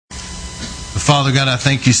Father God, I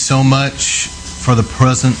thank you so much for the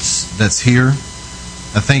presence that's here.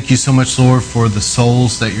 I thank you so much, Lord, for the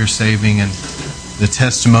souls that you're saving and the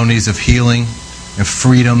testimonies of healing and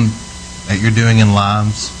freedom that you're doing in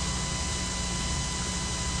lives.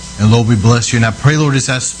 And Lord, we bless you. And I pray, Lord, as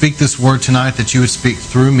I speak this word tonight, that you would speak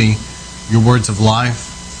through me your words of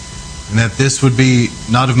life. And that this would be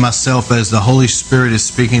not of myself, but as the Holy Spirit is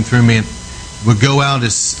speaking through me, it would go out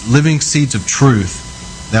as living seeds of truth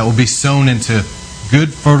that will be sown into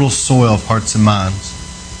good, fertile soil of hearts and minds.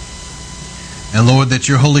 And Lord, that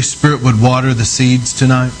your Holy Spirit would water the seeds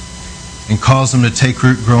tonight and cause them to take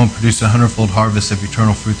root, grow, and produce 100-fold harvest of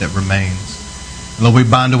eternal fruit that remains. And Lord, we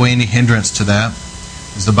bind away any hindrance to that.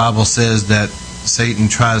 As the Bible says that Satan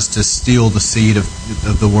tries to steal the seed of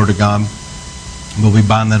the Word of God. But we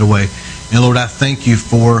bind that away. And Lord, I thank you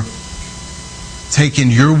for taking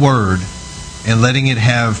your Word and letting it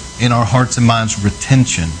have in our hearts and minds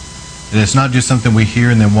retention. That it's not just something we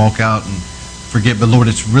hear and then walk out and forget, but Lord,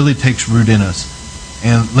 it really takes root in us.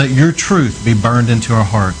 And let your truth be burned into our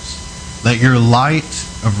hearts. Let your light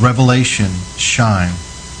of revelation shine.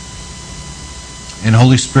 And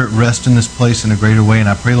Holy Spirit, rest in this place in a greater way. And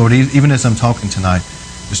I pray, Lord, even as I'm talking tonight,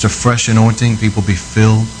 just a fresh anointing, people be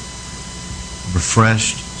filled,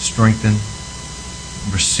 refreshed, strengthened,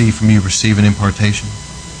 receive from you, receive an impartation.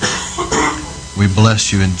 We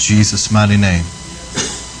bless you in Jesus' mighty name.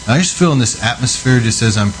 I just feel in this atmosphere, just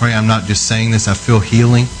as I'm praying, I'm not just saying this, I feel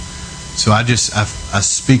healing. So I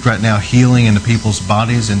speak right now healing into people's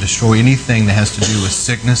bodies and destroy anything that has to do with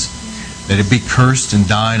sickness. That it be cursed and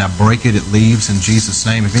die, and I break it, it leaves in Jesus'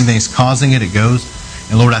 name. If anything's causing it, it goes.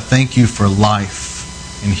 And Lord, I thank you for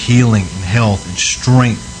life and healing and health and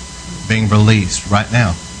strength being released right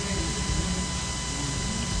now.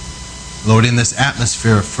 Lord, in this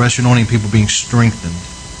atmosphere of fresh anointing, people being strengthened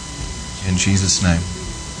in Jesus' name.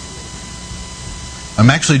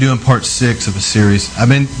 I'm actually doing part 6 of a series. I've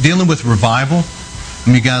been dealing with revival.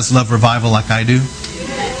 Some of you guys love revival like I do.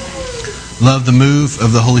 Love the move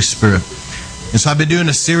of the Holy Spirit. And so I've been doing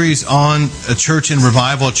a series on a church in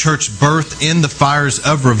revival, a church birthed in the fires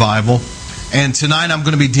of revival. And tonight I'm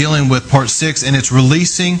going to be dealing with part 6, and it's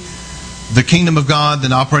releasing the kingdom of God,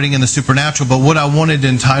 then operating in the supernatural. But what I wanted to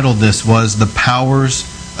entitle this was the powers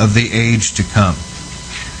of the age to come.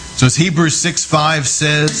 So as Hebrews 6:5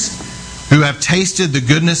 says, who have tasted the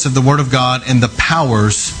goodness of the Word of God and the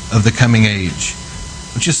powers of the coming age.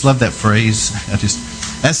 I just love that phrase.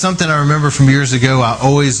 That's something I remember from years ago. I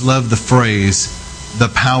always loved the phrase, the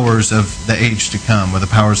powers of the age to come, or the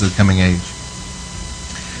powers of the coming age.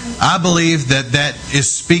 I believe that is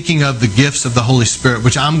speaking of the gifts of the Holy Spirit,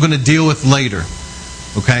 which I'm going to deal with later.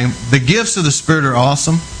 Okay? The gifts of the Spirit are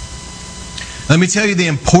awesome. Let me tell you the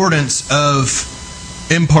importance of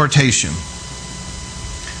impartation.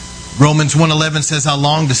 Romans 1:11 says, I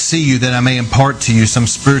long to see you that I may impart to you some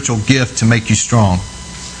spiritual gift to make you strong.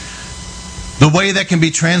 The way that can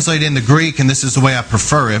be translated in the Greek, and this is the way I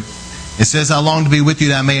prefer it, it says, I long to be with you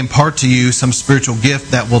that I may impart to you some spiritual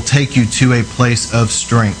gift that will take you to a place of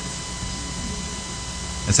strength.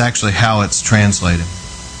 That's actually how it's translated.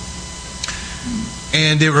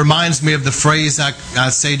 And it reminds me of the phrase I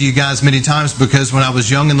say to you guys many times, because when I was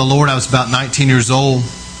young in the Lord, I was about 19 years old.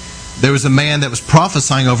 There was a man that was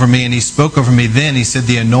prophesying over me, and he spoke over me then. He said,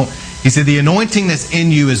 the anointing that's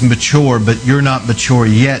in you is mature, but you're not mature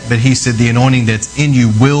yet. But he said, the anointing that's in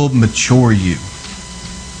you will mature you.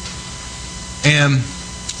 And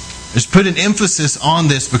there's put an emphasis on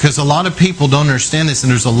this because a lot of people don't understand this, and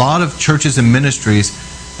there's a lot of churches and ministries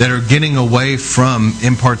that are getting away from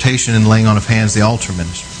impartation and laying on of hands, the altar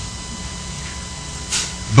ministry.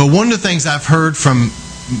 But one of the things I've heard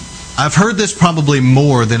this probably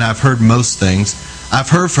more than I've heard most things. I've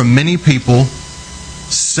heard from many people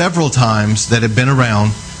several times that have been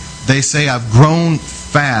around. They say, I've grown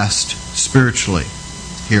fast spiritually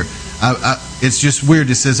here. It's just weird.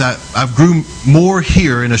 It says, I've grew more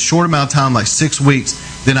here in a short amount of time, like 6 weeks,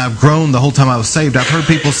 than I've grown the whole time I was saved. I've heard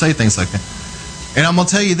people say things like that. And I'm going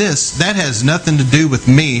to tell you this, that has nothing to do with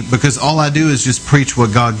me, because all I do is just preach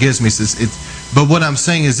what God gives me. But what I'm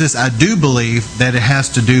saying is this, I do believe that it has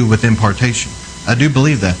to do with impartation. I do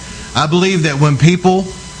believe that. I believe that when people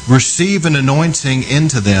receive an anointing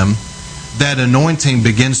into them, that anointing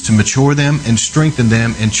begins to mature them and strengthen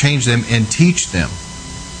them and change them and teach them.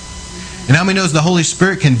 And how many knows the Holy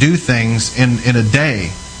Spirit can do things in a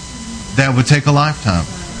day that would take a lifetime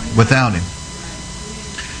without Him?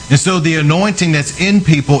 And so the anointing that's in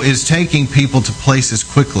people is taking people to places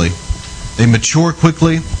quickly. They mature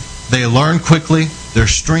quickly. They learn quickly. They're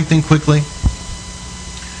strengthened quickly.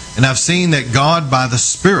 And I've seen that God, by the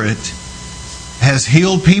Spirit, has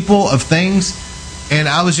healed people of things. And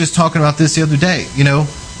I was just talking about this the other day. You know,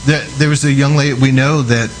 there was a young lady we know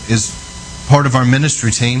that is part of our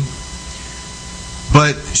ministry team.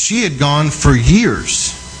 But she had gone for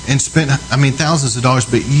years and spent, thousands of dollars,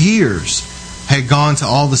 but years, had gone to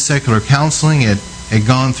all the secular counseling, had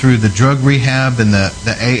gone through the drug rehab and the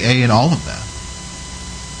AA and all of that.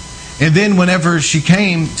 And then whenever she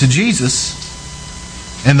came to Jesus,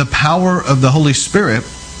 and the power of the Holy Spirit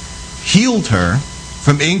healed her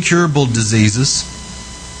from incurable diseases,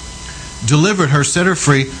 delivered her, set her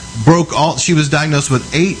free, broke all. She was diagnosed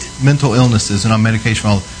with 8 mental illnesses and on medication for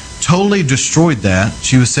all. Totally destroyed that.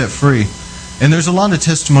 She was set free. And there's a lot of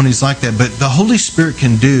testimonies like that. But the Holy Spirit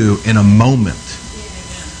can do in a moment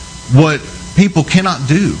what people cannot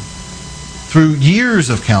do through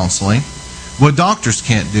years of counseling, what doctors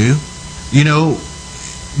can't do, you know,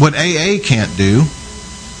 what AA can't do.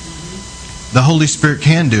 The Holy Spirit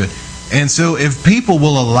can do it. And so if people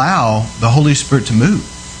will allow the Holy Spirit to move,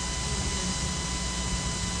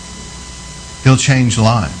 He'll change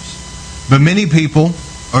lives. But many people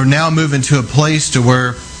are now moving to a place to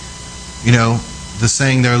where, you know, the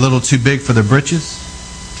saying they're a little too big for their britches.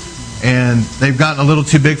 And they've gotten a little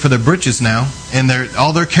too big for their britches now. And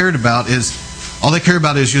all they care about is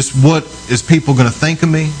just what is people going to think of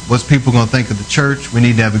me? What's people going to think of the church? We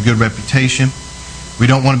need to have a good reputation. We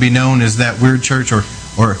don't want to be known as that weird church or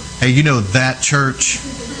hey, you know that church.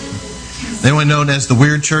 They want to be known as the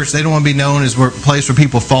weird church. They don't want to be known as a place where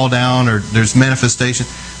people fall down or there's manifestation.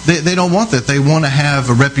 They don't want that. They want to have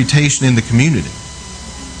a reputation in the community.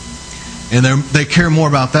 And they care more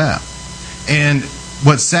about that. And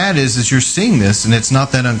what's sad is you're seeing this, and it's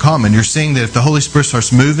not that uncommon. You're seeing that if the Holy Spirit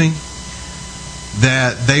starts moving,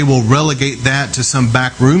 that they will relegate that to some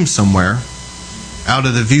back room somewhere, out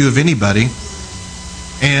of the view of anybody.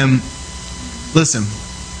 And listen,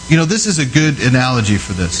 you know, this is a good analogy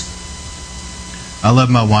for this. I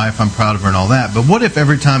love my wife, I'm proud of her and all that. But what if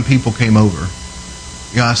every time people came over,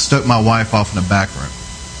 you know, I stuck my wife off in the back room?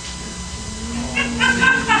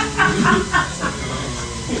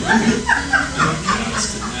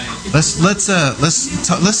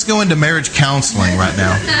 Let's go into marriage counseling right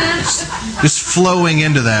now. Just flowing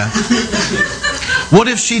into that. What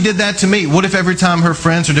if she did that to me? What if every time her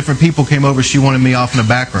friends or different people came over, she wanted me off in the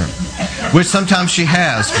back room? Which sometimes she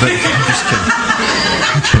has, but I'm just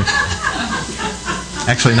kidding.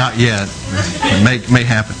 Actually, not yet. It may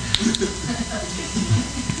happen.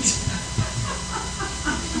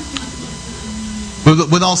 But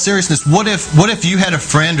with all seriousness, what if you had a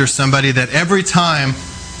friend or somebody that every time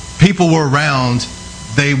people were around,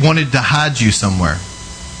 they wanted to hide you somewhere?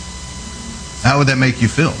 How would that make you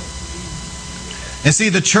feel? And see,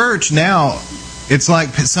 the church now, it's like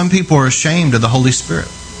some people are ashamed of the Holy Spirit.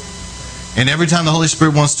 And every time the Holy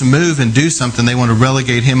Spirit wants to move and do something, they want to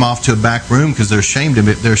relegate Him off to a back room because they're ashamed of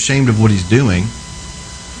it. They're ashamed of what He's doing.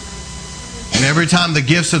 And every time the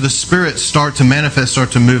gifts of the Spirit start to manifest,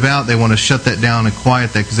 start to move out, they want to shut that down and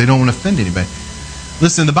quiet that because they don't want to offend anybody.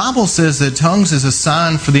 Listen, the Bible says that tongues is a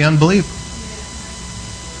sign for the unbeliever.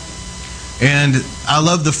 And I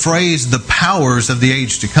love the phrase, the powers of the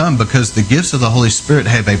age to come, because the gifts of the Holy Spirit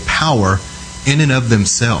have a power in and of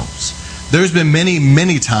themselves. There's been many,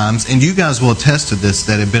 many times, and you guys will attest to this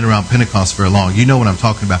that have been around Pentecost very long. You know what I'm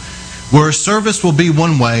talking about. Where a service will be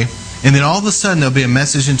one way, and then all of a sudden there'll be a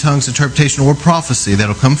message in tongues, interpretation, or prophecy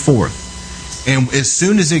that'll come forth. And as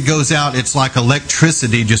soon as it goes out, it's like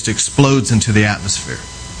electricity just explodes into the atmosphere.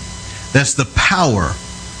 That's the power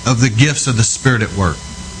of the gifts of the Spirit at work.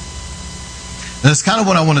 And that's kind of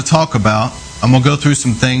what I want to talk about. I'm going to go through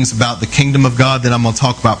some things about the kingdom of God, then I'm going to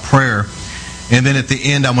talk about prayer. And then at the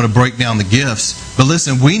end, I'm going to break down the gifts. But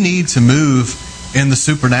listen, we need to move in the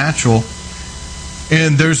supernatural.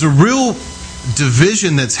 And there's a real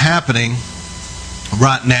division that's happening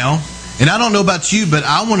right now. And I don't know about you, but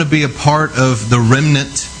I want to be a part of the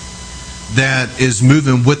remnant that is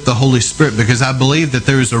moving with the Holy Spirit, because I believe that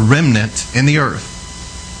there is a remnant in the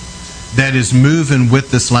earth that is moving with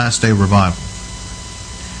this last day revival.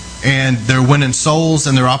 And they're winning souls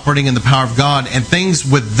and they're operating in the power of God, and things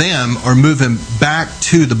with them are moving back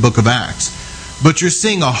to the book of Acts. But you're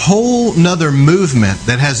seeing a whole nother movement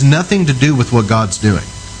that has nothing to do with what God's doing.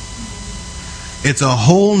 It's a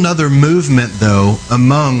whole nother movement, though,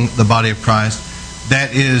 among the body of Christ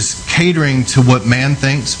that is catering to what man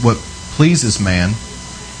thinks, what pleases man,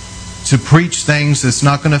 to preach things that's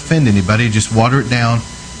not going to offend anybody, just water it down.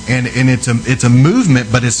 And it's a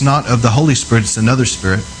movement, but it's not of the Holy Spirit, it's another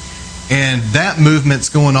spirit. And that movement's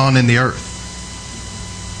going on in the earth.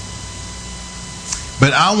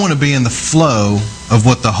 But I want to be in the flow of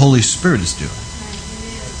what the Holy Spirit is doing.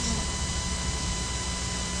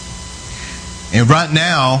 And right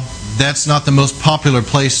now, that's not the most popular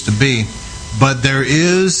place to be, but there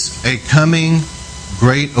is a coming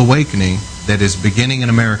great awakening that is beginning in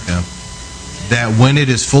America, that when it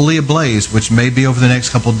is fully ablaze, which may be over the next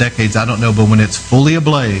couple decades, I don't know, but when it's fully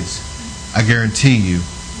ablaze, I guarantee you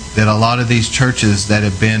that a lot of these churches that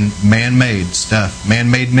have been man-made stuff,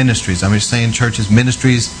 man-made ministries, I'm just saying churches,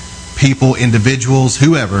 ministries, people, individuals,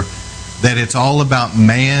 whoever, that it's all about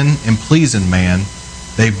man and pleasing man.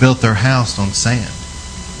 They built their house on sand.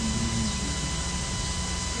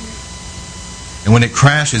 And when it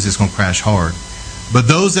crashes, it's going to crash hard. But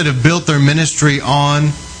those that have built their ministry on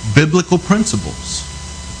biblical principles,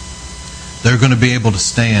 they're going to be able to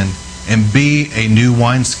stand and be a new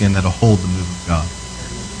wineskin that'll hold the move of God.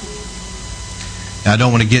 Now, I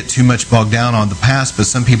don't want to get too much bogged down on the past, but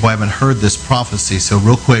some people haven't heard this prophecy. So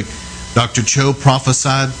real quick, Dr. Cho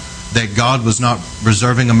prophesied that God was not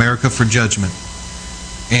reserving America for judgment.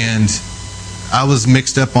 And I was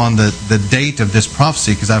mixed up on the date of this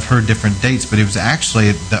prophecy because I've heard different dates, but it was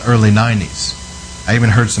actually the early 90s. I even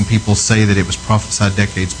heard some people say that it was prophesied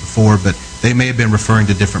decades before, but they may have been referring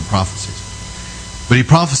to different prophecies. But he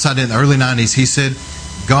prophesied in the early 90s. He said,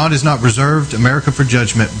 God has not reserved America for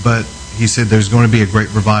judgment, but he said there's going to be a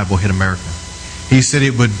great revival hit America. He said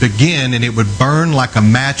it would begin and it would burn like a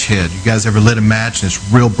match head. You guys ever lit a match and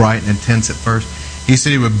it's real bright and intense at first? He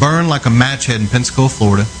said it would burn like a match head in Pensacola,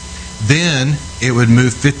 Florida. Then it would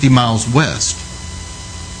move 50 miles west,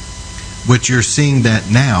 which you're seeing that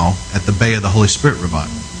now at the Bay of the Holy Spirit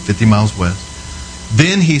revival, 50 miles west.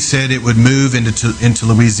 Then he said it would move into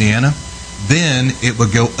Louisiana. Then it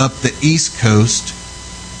would go up the East Coast.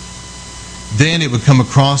 Then it would come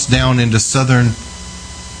across down into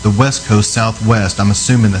the West Coast, Southwest. I'm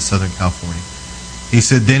assuming that's Southern California. He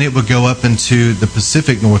said then it would go up into the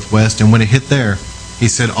Pacific Northwest, and when it hit there, he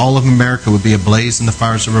said all of America would be ablaze in the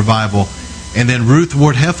fires of revival. And then Ruth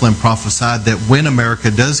Ward Heflin prophesied that when America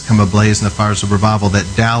does come ablaze in the fires of revival,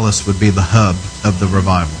 that Dallas would be the hub of the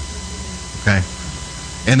revival. Okay?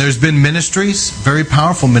 And there's been ministries, very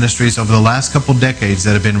powerful ministries over the last couple decades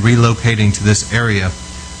that have been relocating to this area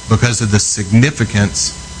because of the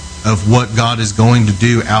significance of what God is going to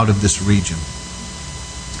do out of this region.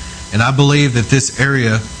 And I believe that this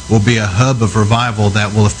area will be a hub of revival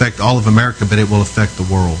that will affect all of America, but it will affect the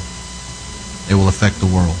world. It will affect the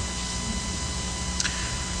world.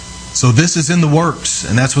 So this is in the works,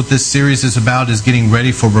 and that's what this series is about, is getting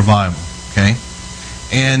ready for revival. Okay?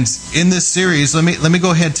 And in this series, let me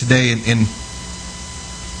go ahead today and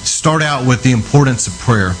start out with the importance of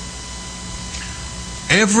prayer.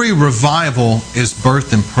 Every revival is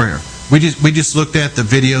birthed in prayer. We just looked at the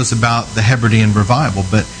videos about the Hebridean revival,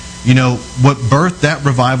 but you know what birthed that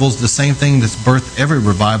revival is the same thing that's birthed every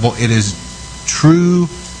revival. It is true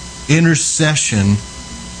intercession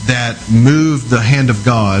that moved the hand of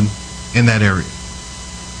God in that area.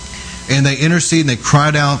 And they interceded and they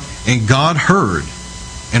cried out, and God heard,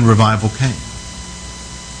 and revival came.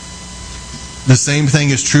 The same thing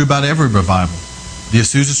is true about every revival. The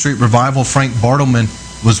Azusa Street revival, Frank Bartleman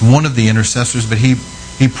was one of the intercessors, but he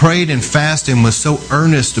prayed and fasted and was so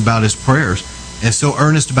earnest about his prayers and so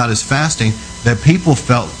earnest about his fasting that people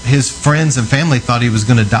felt, his friends and family thought he was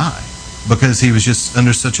going to die because he was just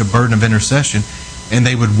under such a burden of intercession, and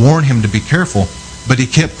they would warn him to be careful, but he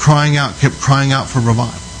kept crying out for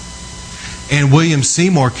revival. And William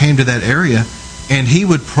Seymour came to that area, and he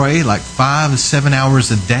would pray like 5 to 7 hours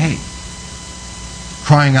a day,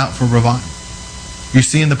 crying out for revival. You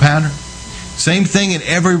seeing the pattern? Same thing in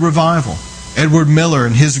every revival. Edward Miller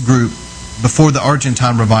and his group before the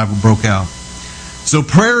Argentine revival broke out. So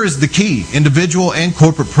prayer is the key. Individual and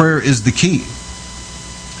corporate prayer is the key.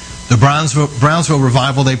 The Brownsville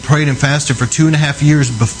revival, they prayed and fasted for 2.5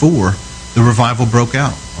 years before the revival broke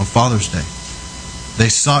out on Father's Day. They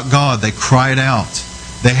sought God. They cried out.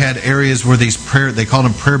 They had areas where they called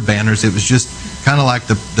them prayer banners. It was just kind of like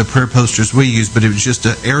the prayer posters we use, but it was just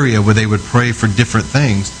an area where they would pray for different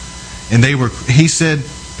things. And he said,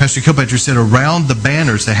 Pastor Kilpatrick said, around the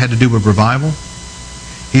banners that had to do with revival,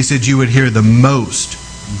 he said you would hear the most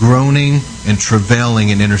groaning and travailing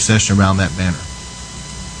in intercession around that banner.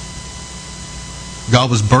 God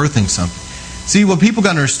was birthing something. See, what people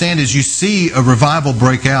got to understand is you see a revival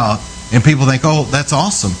break out and people think, oh, that's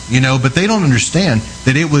awesome, but they don't understand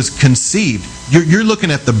that it was conceived. You're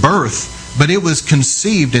looking at the birth, but it was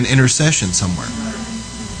conceived in intercession somewhere.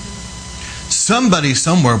 Somebody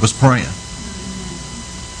somewhere was praying.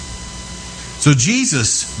 So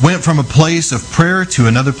Jesus went from a place of prayer to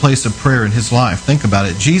another place of prayer in his life. Think about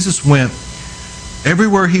it. Jesus went,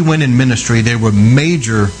 everywhere he went in ministry, there were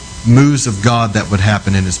major moves of God that would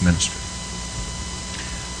happen in his ministry.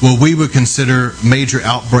 what we would consider major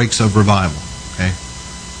outbreaks of revival. Okay?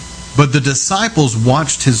 But the disciples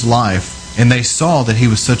watched his life, and they saw that he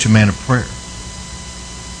was such a man of prayer.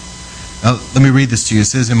 Now, let me read this to you. It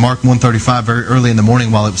says in Mark 1:35, very early in the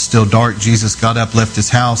morning while it was still dark, Jesus got up, left his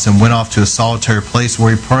house, and went off to a solitary place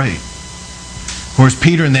where he prayed. Of course,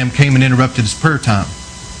 Peter and them came and interrupted his prayer time.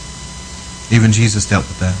 Even Jesus dealt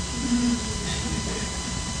with that.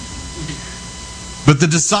 But the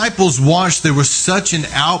disciples watched. There was such an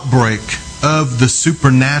outbreak of the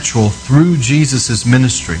supernatural through Jesus'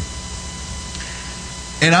 ministry.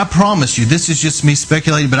 And I promise you, this is just me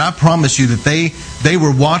speculating, but I promise you that they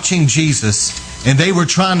were watching Jesus and they were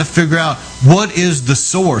trying to figure out what is the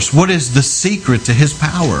source, what is the secret to his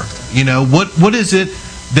power. You know, what is it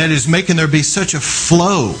that is making there be such a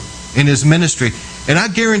flow in his ministry? And I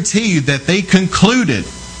guarantee you that they concluded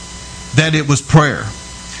that it was prayer.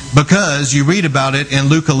 Because you read about it in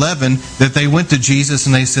Luke 11 that they went to Jesus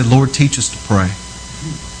and they said, Lord, teach us to pray.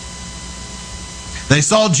 They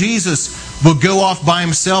saw Jesus would go off by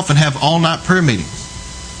himself and have all-night prayer meetings.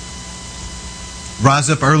 Rise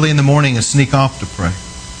up early in the morning and sneak off to pray.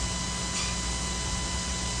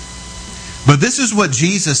 But this is what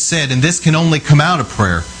Jesus said, and this can only come out of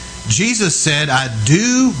prayer. Jesus said, I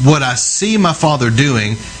do what I see my Father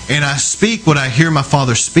doing, and I speak what I hear my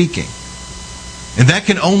Father speaking. And that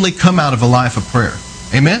can only come out of a life of prayer.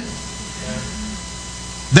 Amen?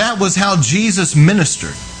 That was how Jesus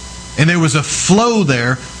ministered. And there was a flow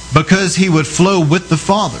there because he would flow with the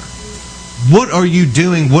Father. What are you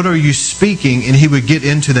doing? What are you speaking? And he would get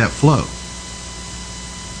into that flow.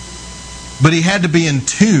 But he had to be in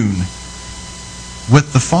tune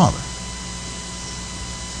with the Father.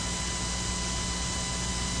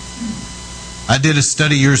 I did a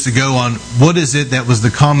study years ago on what is it that was the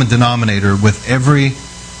common denominator with every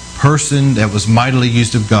person that was mightily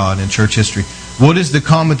used of God in church history. What is the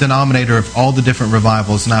common denominator of all the different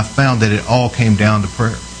revivals? And I found that it all came down to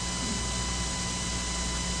prayer.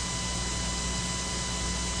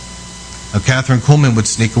 Now, Catherine Kuhlman would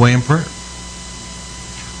sneak away in prayer.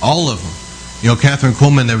 All of them. You know, Catherine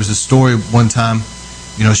Kuhlman, there was a story one time,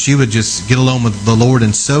 you know, she would just get alone with the Lord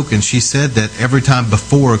and soak, and she said that every time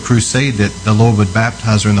before a crusade that the Lord would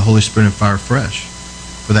baptize her in the Holy Spirit and fire fresh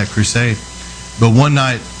for that crusade. But one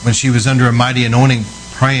night when she was under a mighty anointing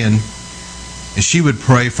praying, and she would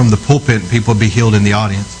pray from the pulpit and people would be healed in the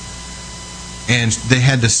audience. And they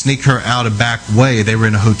had to sneak her out a back way. They were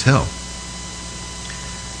in a hotel.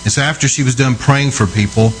 And so after she was done praying for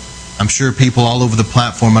people, I'm sure people all over the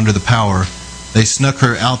platform under the power, they snuck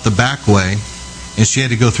her out the back way, and she had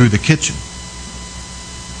to go through the kitchen.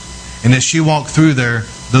 And as she walked through there,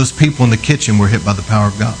 those people in the kitchen were hit by the power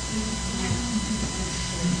of God.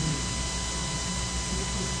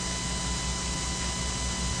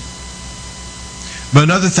 But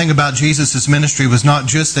another thing about Jesus' ministry was not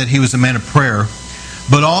just that he was a man of prayer,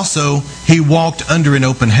 but also he walked under an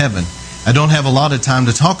open heaven. I don't have a lot of time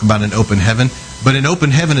to talk about an open heaven, but an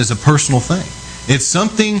open heaven is a personal thing. It's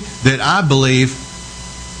something that I believe,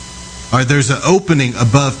 or there's an opening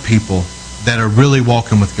above people that are really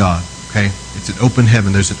walking with God. Okay? It's an open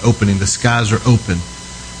heaven. There's an opening. The skies are open.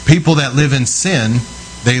 People that live in sin,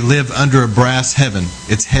 they live under a brass heaven.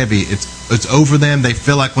 It's heavy. It's over them. They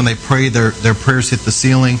feel like when they pray, their prayers hit the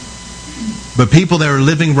ceiling. But people that are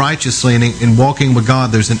living righteously and walking with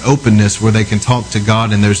God, there's an openness where they can talk to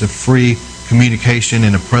God, and there's a free communication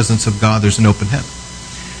in the presence of God. There's an open heaven.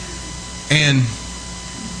 And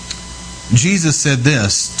Jesus said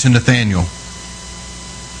this to Nathanael.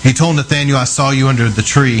 He told Nathanael, I saw you under the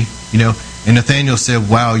tree, and Nathanael said,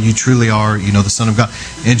 wow, you truly are, the Son of God.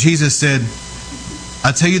 And Jesus said,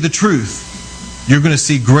 I tell you the truth, you're going to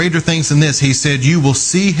see greater things than this. He said, you will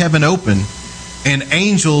see heaven open and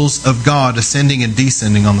angels of God ascending and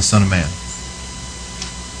descending on the Son of Man.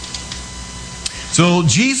 So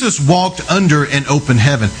Jesus walked under an open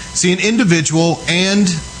heaven. See, an individual and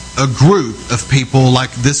a group of people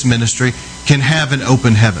like this ministry can have an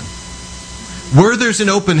open heaven. Where there's an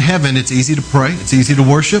open heaven, it's easy to pray, it's easy to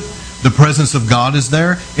worship, the presence of God is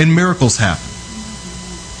there, and miracles happen.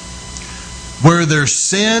 Where there's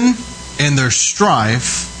sin and there's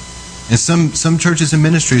strife, and some churches and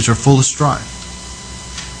ministries are full of strife.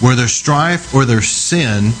 Where there's strife or there's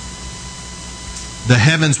sin, the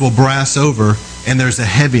heavens will brass over and there's a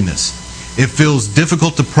heaviness. It feels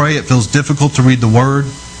difficult to pray, it feels difficult to read the Word,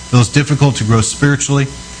 it feels difficult to grow spiritually,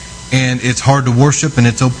 and it's hard to worship and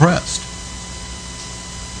it's oppressed.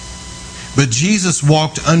 But Jesus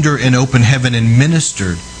walked under an open heaven and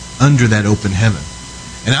ministered under that open heaven.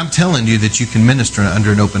 And I'm telling you that you can minister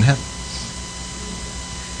under an open heaven.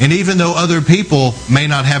 And even though other people may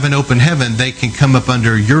not have an open heaven, they can come up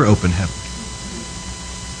under your open heaven.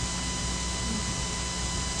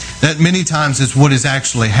 That many times is what is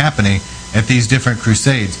actually happening at these different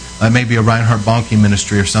crusades. Maybe a Reinhard Bonnke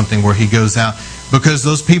ministry or something where he goes out. Because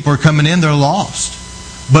those people are coming in, they're lost.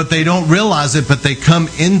 But they don't realize it, but they come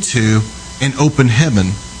into an open heaven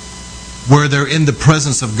where they're in the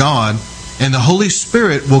presence of God, and the Holy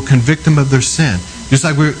Spirit will convict them of their sin. Just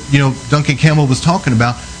like Duncan Campbell was talking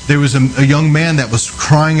about, there was a young man that was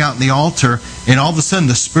crying out in the altar, and all of a sudden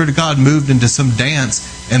the Spirit of God moved into some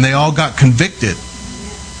dance, and they all got convicted.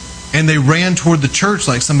 And they ran toward the church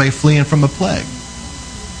like somebody fleeing from a plague.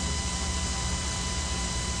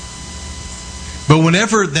 But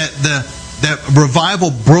whenever that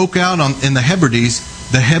revival broke out in the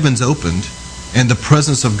Hebrides, the heavens opened, and the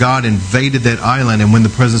presence of God invaded that island. And when the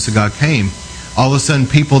presence of God came, all of a sudden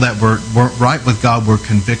people that weren't right with God were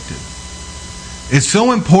convicted. It's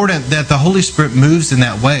so important that the Holy Spirit moves in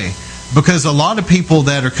that way, because a lot of people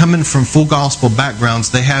that are coming from full gospel backgrounds,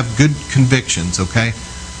 they have good convictions, okay?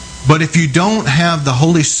 But if you don't have the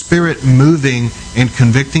Holy Spirit moving and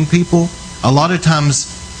convicting people, a lot of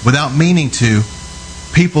times, without meaning to,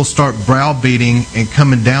 people start browbeating and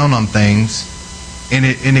coming down on things, and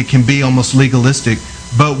it can be almost legalistic.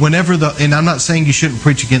 But and I'm not saying you shouldn't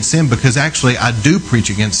preach against sin, because actually I do preach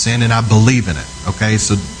against sin and I believe in it. Okay,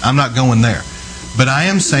 so I'm not going there. But I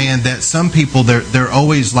am saying that some people, they're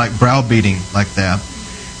always like browbeating like that.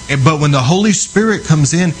 But when the Holy Spirit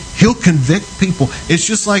comes in, He'll convict people. It's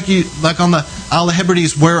just like on the Isle of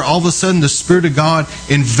Hebrides, where all of a sudden the Spirit of God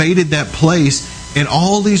invaded that place, and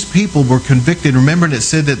all these people were convicted. Remember, it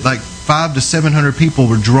said that like 500 to 700 people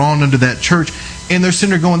were drawn into that church, and they're sitting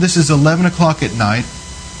there going, "This is 11 o'clock at night.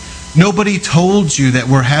 Nobody told you that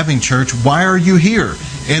we're having church. Why are you here?"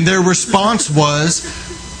 And their response was,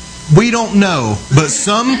 "We don't know, but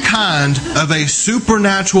some kind of a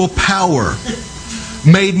supernatural power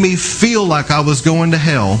made me feel like I was going to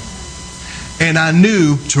hell, and I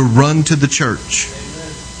knew to run to the church."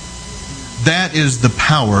 That is the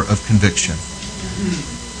power of conviction.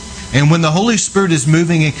 And when the Holy Spirit is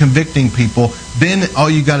moving and convicting people, then all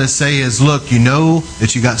you got to say is, look, you know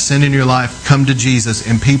that you got sin in your life, come to Jesus,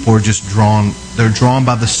 and people are just drawn. They're drawn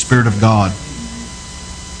by the Spirit of God.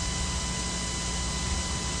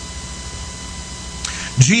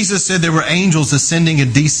 Jesus said there were angels ascending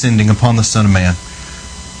and descending upon the Son of Man.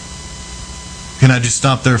 Can I just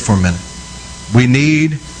stop there for a minute? We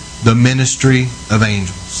need the ministry of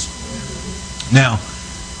angels. Now,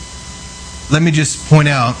 let me just point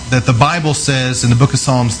out that the Bible says in the book of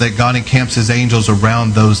Psalms that God encamps His angels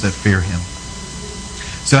around those that fear Him.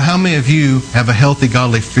 So how many of you have a healthy,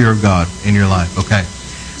 godly fear of God in your life? Okay.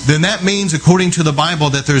 Then that means, according to the Bible,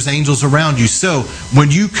 that there's angels around you. So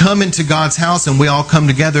when you come into God's house and we all come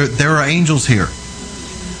together, there are angels here.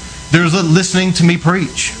 They're listening to me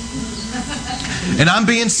preach. And I'm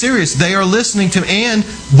being serious. They are listening to me. And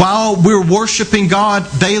while we're worshiping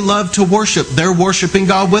God, they love to worship. They're worshiping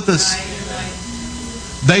God with us.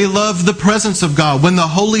 They love the presence of God. When the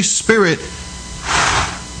Holy Spirit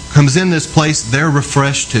comes in this place, they're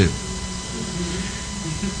refreshed too.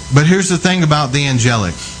 But here's the thing about the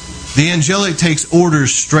angelic. The angelic takes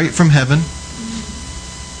orders straight from heaven.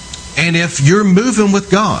 And if you're moving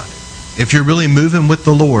with God, if you're really moving with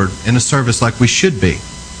the Lord in a service like we should be,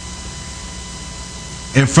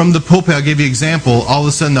 and from the pulpit, I'll give you an example. All of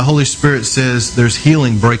a sudden, the Holy Spirit says there's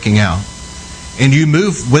healing breaking out. And you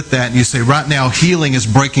move with that and you say, right now, healing is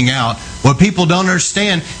breaking out. What people don't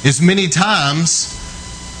understand is many times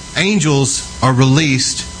angels are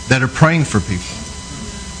released that are praying for people.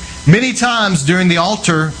 Many times during the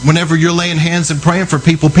altar, whenever you're laying hands and praying for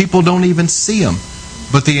people, people don't even see them.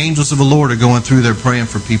 But the angels of the Lord are going through there praying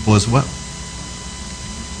for people as well.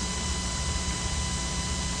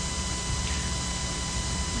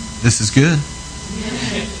 This is good.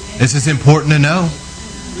 This is important to know.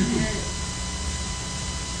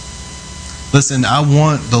 Listen, I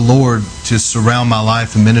want the Lord to surround my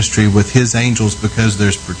life and ministry with His angels, because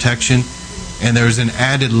there's protection and there's an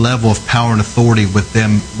added level of power and authority with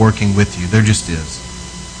them working with you. There just is.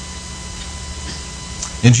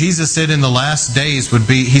 And Jesus said in the last days would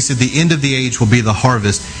be, He said the end of the age will be the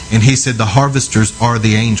harvest. And He said the harvesters are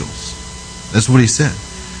the angels. That's what He said.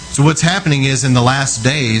 So what's happening is, in the last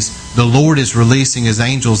days, the Lord is releasing His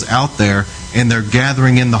angels out there, and they're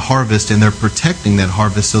gathering in the harvest, and they're protecting that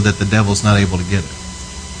harvest so that the devil's not able to get it.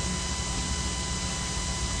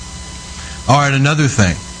 All right, another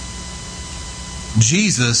thing.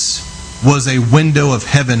 Jesus was a window of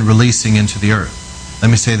heaven releasing into the earth.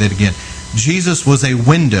 Let me say that again. Jesus was a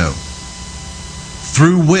window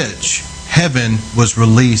through which heaven was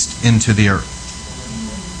released into the earth.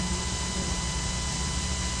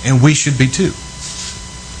 And we should be too.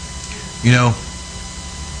 You know,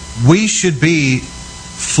 we should be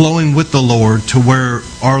flowing with the Lord to where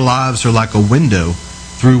our lives are like a window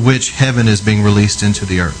through which heaven is being released into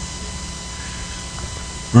the earth.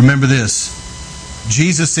 Remember this.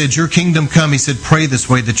 Jesus said, your kingdom come. He said, pray this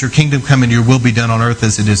way, that your kingdom come and your will be done on earth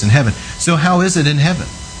as it is in heaven. So how is it in heaven?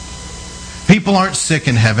 People aren't sick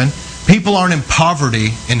in heaven. People aren't in poverty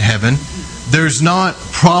in heaven. There's not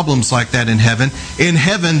problems like that in heaven. In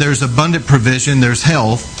heaven, there's abundant provision. There's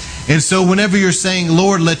health. And so whenever you're saying,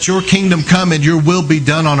 Lord, let your kingdom come and your will be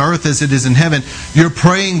done on earth as it is in heaven, you're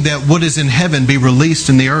praying that what is in heaven be released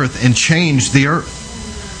in the earth and change the earth.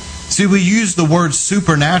 See, we use the word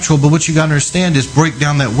supernatural, but what you got to understand is break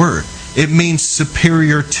down that word. It means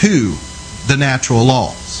superior to the natural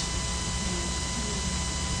laws.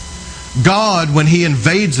 God, when He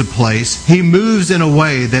invades a place, He moves in a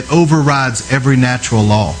way that overrides every natural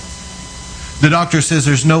law. The doctor says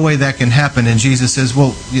there's no way that can happen, and Jesus says,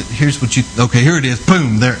 well, here's what you... Okay, here it is.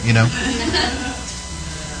 Boom, there, you know.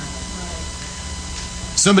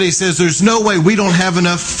 Somebody says there's no way, we don't have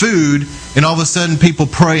enough food, and all of a sudden people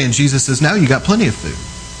pray, and Jesus says, now you got plenty of food.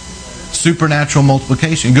 Supernatural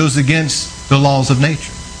multiplication goes against the laws of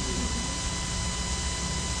nature.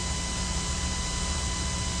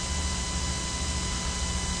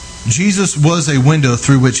 Jesus was a window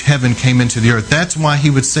through which heaven came into the earth. That's why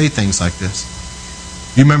He would say things like this.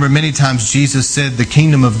 You remember many times Jesus said, the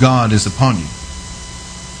kingdom of God is upon you.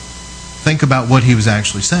 Think about what He was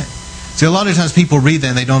actually saying. See, a lot of times people read that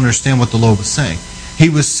and they don't understand what the Lord was saying. He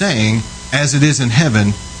was saying, as it is in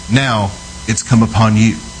heaven, now it's come upon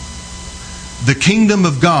you. The kingdom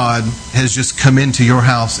of God has just come into your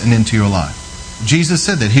house and into your life. Jesus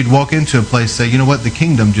said that. He'd walk into a place and say, you know what? The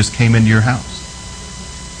kingdom just came into your house.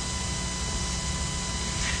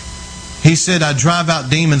 He said, I drive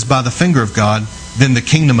out demons by the finger of God, then the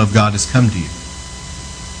kingdom of God has come to you.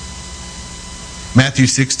 Matthew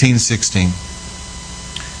 16:16.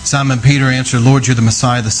 Simon Peter answered, Lord, you're the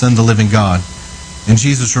Messiah, the Son of the living God. And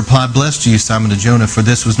Jesus replied, blessed are you, Simon of Jonah, for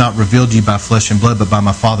this was not revealed to you by flesh and blood, but by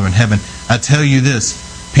my Father in heaven. I tell you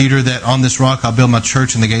this, Peter, that on this rock I'll build my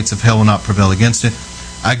church, and the gates of hell will not prevail against it.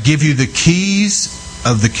 I give you the keys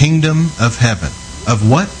of the kingdom of heaven. Of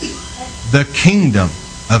what? The kingdom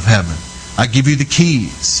of heaven. I give you the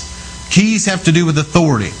keys. Keys have to do with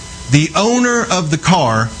authority. The owner of the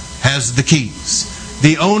car has the keys.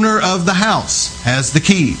 The owner of the house has the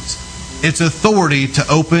keys. It's authority to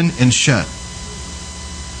open and shut.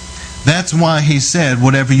 That's why He said,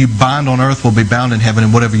 whatever you bind on earth will be bound in heaven,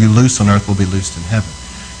 and whatever you loose on earth will be loosed in heaven.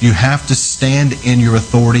 You have to stand in your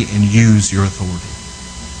authority and use your authority.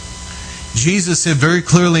 Jesus said very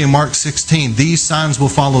clearly in Mark 16, these signs will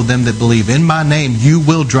follow them that believe. In my name, you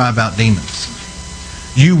will drive out demons.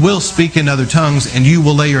 You will speak in other tongues, and you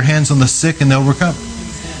will lay your hands on the sick and they'll recover.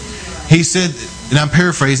 He said, and I'm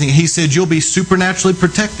paraphrasing, He said, you'll be supernaturally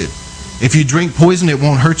protected. If you drink poison, it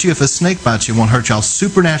won't hurt you. If a snake bites you, it won't hurt you. I'll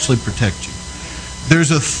supernaturally protect you.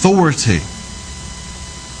 There's authority.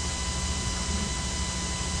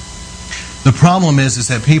 The problem is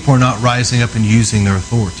that people are not rising up and using their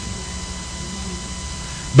authority.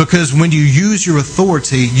 Because when you use your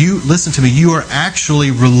authority, listen to me, you are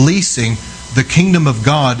actually releasing the kingdom of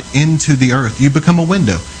God into the earth. You become a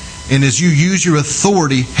window. And as you use your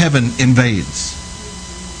authority, heaven invades.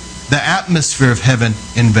 The atmosphere of heaven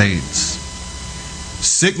invades.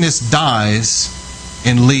 Sickness dies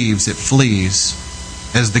and leaves, it flees,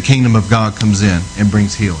 as the kingdom of God comes in and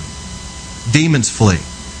brings healing. Demons flee.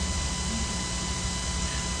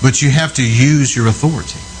 But you have to use your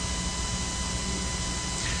authority.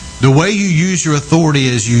 The way you use your authority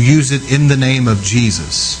is you use it in the name of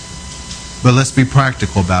Jesus. But let's be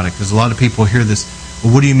practical about it, because a lot of people hear this.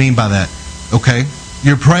 Well, what do you mean by that? Okay,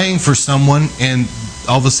 you're praying for someone and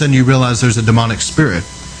all of a sudden you realize there's a demonic spirit.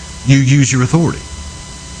 You use your authority.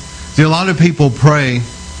 See, a lot of people pray,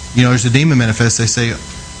 there's a demon manifest. They say,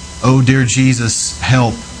 oh, dear Jesus,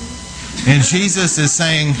 help. And Jesus is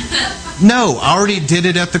saying, no, I already did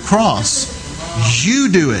it at the cross. You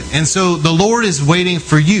do it. And so the Lord is waiting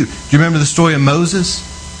for you. Do you remember the story of Moses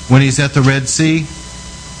when he's at the Red Sea?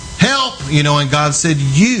 Help! And God said,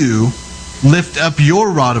 you lift up your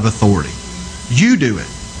rod of authority. You do it.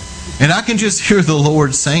 And I can just hear the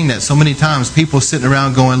Lord saying that so many times. People sitting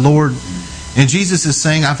around going, Lord, and Jesus is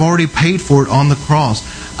saying, I've already paid for it on the cross.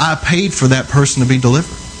 I paid for that person to be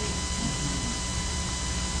delivered.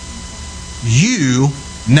 You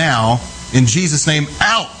now, in Jesus' name,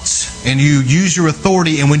 out. And you use your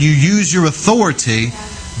authority. And when you use your authority,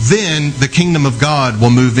 then the kingdom of God will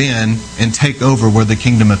move in and take over where the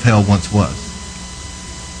kingdom of hell once was.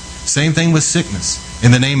 Same thing with sickness.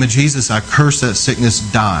 In the name of Jesus, I curse that sickness,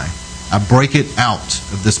 die. I break it out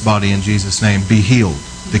of this body in Jesus' name. Be healed.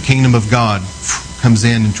 The kingdom of God comes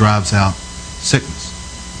in and drives out sickness.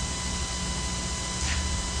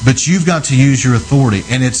 But you've got to use your authority.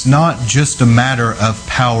 And it's not just a matter of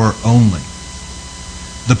power only.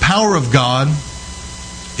 The power of God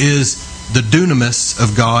is the dunamis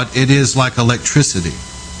of God. It is like electricity.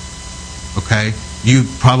 Okay? You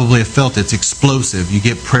probably have felt it. It's explosive. You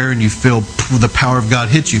get prayer and you feel the power of God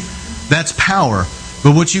hit you. That's power.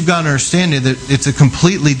 But what you've got to understand is that it's a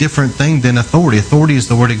completely different thing than authority. Authority is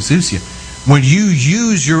the word exousia. When you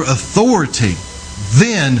use your authority,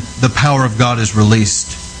 then the power of God is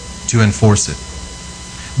released to enforce it.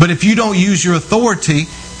 But if you don't use your authority,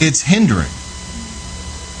 it's hindering.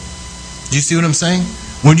 Do you see what I'm saying?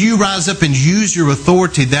 When you rise up and use your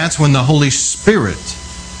authority, that's when the Holy Spirit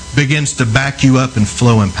begins to back you up and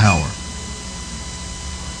flow in power.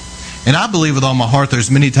 And I believe with all my heart there's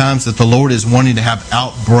many times that the Lord is wanting to have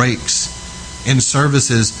outbreaks in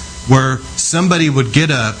services where somebody would get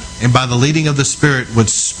up and by the leading of the Spirit would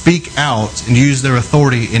speak out and use their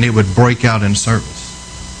authority and it would break out in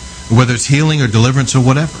service. Whether it's healing or deliverance or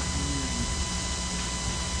whatever.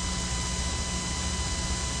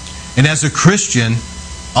 And as a Christian,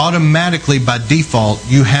 automatically by default,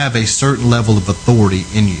 you have a certain level of authority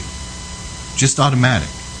in you. Just automatic.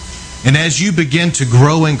 And as you begin to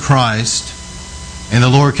grow in Christ, and the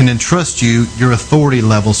Lord can entrust you, your authority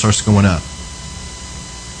level starts going up.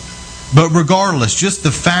 But regardless, just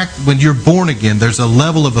the fact when you're born again, there's a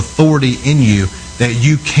level of authority in you that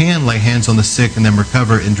you can lay hands on the sick and then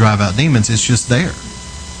recover and drive out demons. It's just there.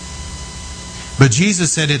 But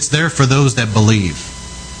Jesus said it's there for those that believe.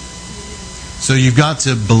 So you've got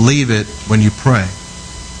to believe it when you pray.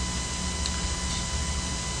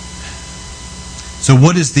 So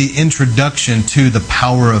what is the introduction to the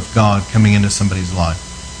power of God coming into somebody's life?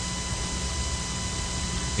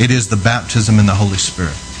 It is the baptism in the Holy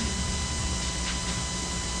Spirit.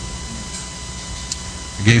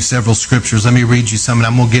 I gave several scriptures. Let me read you some, and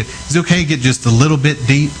I'm going to get... Is it okay to get just a little bit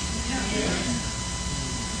deep?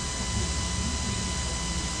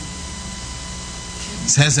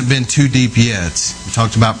 This hasn't been too deep yet. We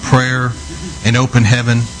talked about prayer and open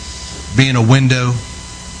heaven, being a window.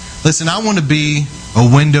 Listen, I want to be a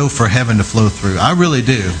window for heaven to flow through. I really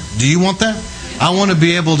do. Do you want that? I want to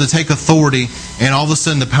be able to take authority and all of a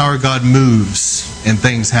sudden the power of God moves and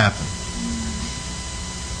things happen.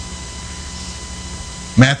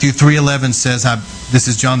 Matthew 3:11 says, this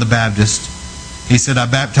is John the Baptist. He said, I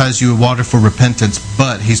baptize you with water for repentance,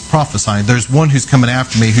 but he's prophesying. There's one who's coming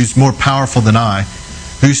after me who's more powerful than I,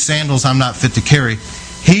 whose sandals I'm not fit to carry.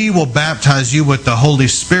 He will baptize you with the Holy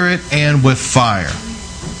Spirit and with fire.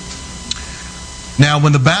 Now,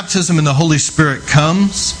 when the baptism in the Holy Spirit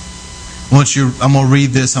comes, I'm going to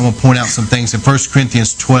read this. I'm going to point out some things in 1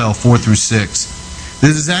 Corinthians 12, 4 through 6.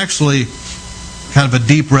 This is actually kind of a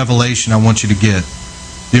deep revelation I want you to get.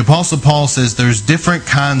 The Apostle Paul says there's different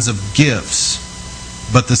kinds of gifts,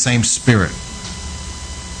 but the same Spirit.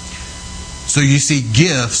 So you see,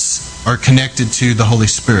 gifts are connected to the Holy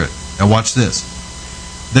Spirit. Now watch this.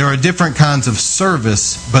 There are different kinds of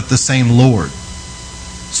service, but the same Lord.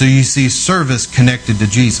 So you see service connected to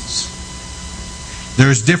Jesus.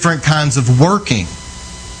 There's different kinds of working,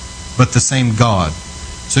 but the same God.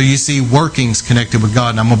 So you see workings connected with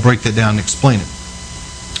God, and I'm going to break that down and explain it.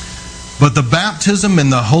 But the baptism in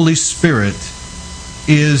the Holy Spirit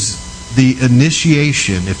is the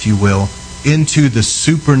initiation, if you will, into the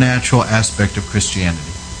supernatural aspect of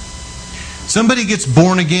Christianity. Somebody gets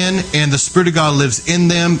born again and the Spirit of God lives in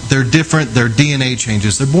them. They're different. Their DNA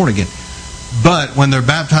changes. They're born again. But when they're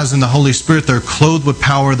baptized in the Holy Spirit, they're clothed with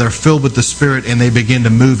power. They're filled with the Spirit and they begin to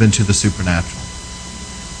move into the supernatural.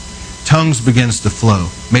 Tongues begins to flow.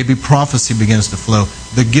 Maybe prophecy begins to flow.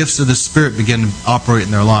 The gifts of the Spirit begin to operate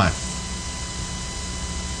in their life.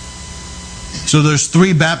 So there's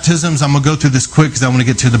 3 baptisms. I'm going to go through this quick because I want to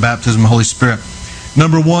get to the baptism of the Holy Spirit.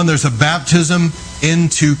 Number 1, there's a baptism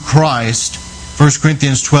into Christ. 1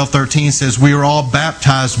 Corinthians 12:13 says, we are all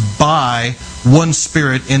baptized by one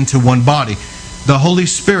Spirit into one body. The Holy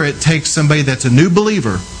Spirit takes somebody that's a new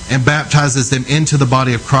believer and baptizes them into the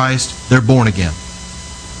body of Christ. They're born again.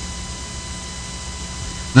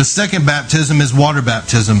 The second baptism is water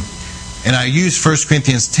baptism. And I use 1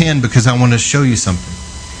 Corinthians 10 because I want to show you something.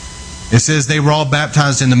 It says they were all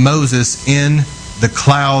baptized into Moses in the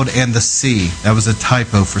cloud and the sea. That was a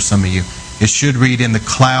typo for some of you. It should read in the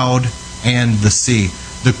cloud and the sea.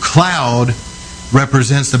 The cloud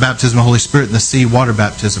represents the baptism of the Holy Spirit, and the sea, water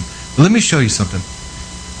baptism. But let me show you something.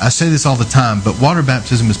 I say this all the time, but water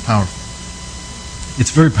baptism is powerful.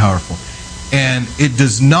 It's very powerful. And it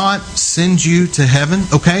does not send you to heaven,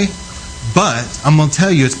 okay? But I'm going to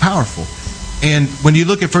tell you it's powerful. And when you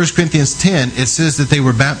look at 1 Corinthians 10, it says that they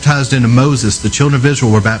were baptized into Moses. The children of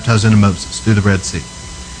Israel were baptized into Moses through the Red Sea.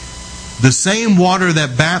 The same water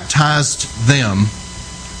that baptized them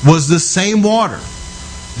was the same water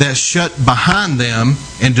that shut behind them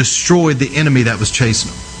and destroyed the enemy that was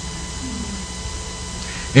chasing them.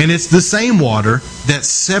 And it's the same water that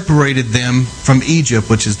separated them from Egypt,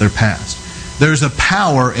 which is their past. There's a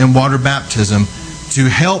power in water baptism to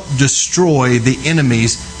help destroy the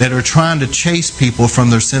enemies that are trying to chase people from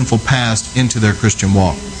their sinful past into their Christian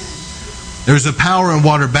walk. There's a power in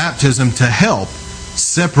water baptism to help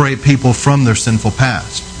separate people from their sinful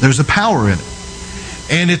past. There's a power in it.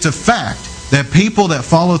 And it's a fact that people that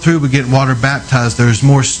follow through with getting water baptized, there's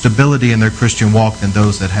more stability in their Christian walk than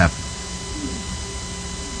those that haven't.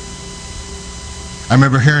 I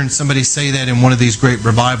remember hearing somebody say that in one of these great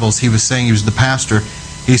revivals. He was saying, he was the pastor,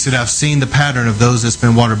 he said, I've seen the pattern of those that's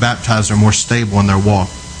been water baptized are more stable in their walk.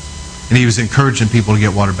 And he was encouraging people to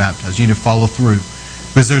get water baptized. You need to follow through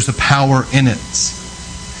because there's a power in it.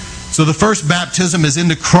 So the first baptism is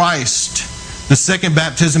into Christ. The second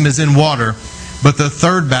baptism is in water. But the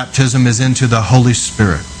third baptism is into the Holy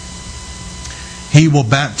Spirit. He will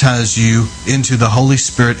baptize you into the Holy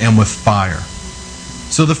Spirit and with fire.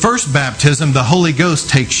 So the first baptism, the Holy Ghost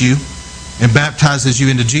takes you and baptizes you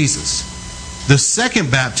into Jesus. The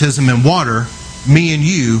second baptism in water, me and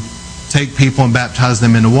you take people and baptize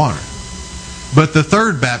them into water. But the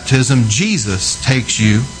third baptism, Jesus takes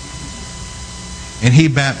you and He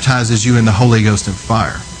baptizes you in the Holy Ghost and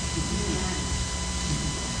fire.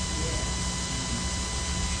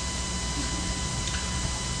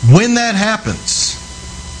 When that happens,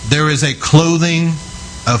 there is a clothing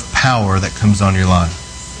of power that comes on your life.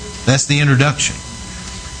 That's the introduction.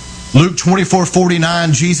 Luke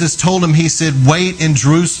 24:49, Jesus told him, He said, wait in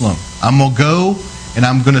Jerusalem. I'm going to go and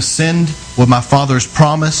I'm going to send what my Father has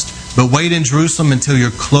promised, but wait in Jerusalem until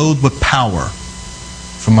you're clothed with power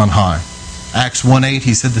from on high. Acts 1:8,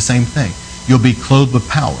 He said the same thing. You'll be clothed with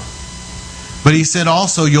power. But He said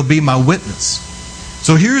also, you'll be my witness.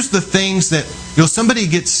 So here's the things that, somebody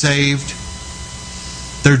gets saved,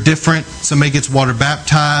 they're different, somebody gets water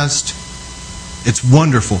baptized, it's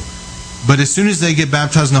wonderful. But as soon as they get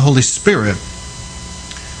baptized in the Holy Spirit,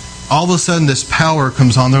 all of a sudden this power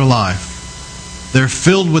comes on their life. They're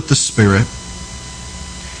filled with the Spirit,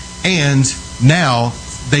 and now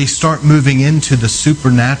they start moving into the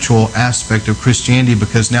supernatural aspect of Christianity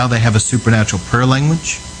because now they have a supernatural prayer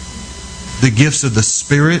language. The gifts of the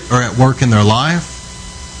Spirit are at work in their life.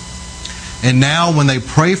 And now when they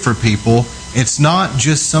pray for people, it's not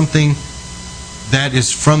just something that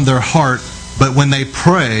is from their heart, but when they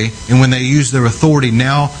pray and when they use their authority,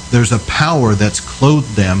 now there's a power that's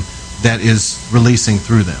clothed them that is releasing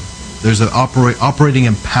through them. There's an operating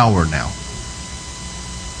in power now.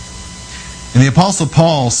 And the Apostle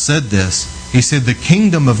Paul said this. He said, the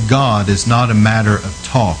kingdom of God is not a matter of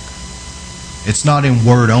talk. It's not in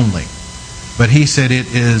word only. But he said it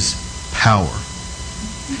is power.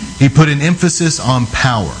 He put an emphasis on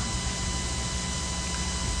power.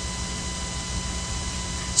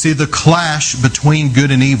 See, the clash between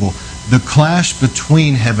good and evil, the clash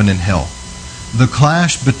between heaven and hell, the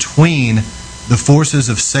clash between the forces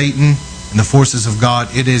of Satan and the forces of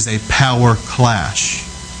God, it is a power clash.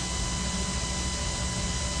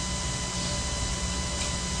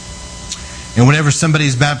 And whenever somebody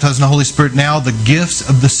is baptized in the Holy Spirit, now the gifts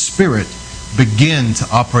of the Spirit begin to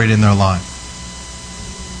operate in their life.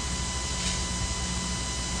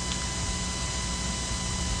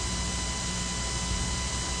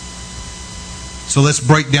 So let's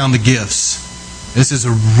break down the gifts. This is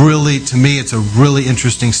to me, it's a really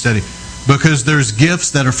interesting study. Because there's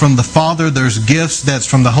gifts that are from the Father, there's gifts that's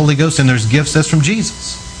from the Holy Ghost, and there's gifts that's from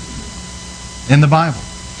Jesus in the Bible.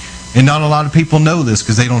 And not a lot of people know this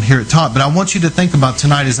because they don't hear it taught. But I want you to think about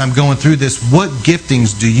tonight as I'm going through this, what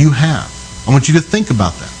giftings do you have? I want you to think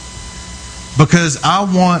about that. Because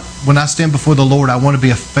when I stand before the Lord, I want to be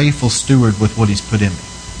a faithful steward with what He's put in me.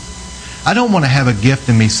 I don't want to have a gift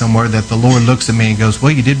in me somewhere that the Lord looks at me and goes,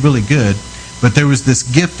 well, you did really good, but there was this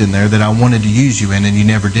gift in there that I wanted to use you in and you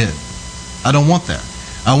never did. I don't want that.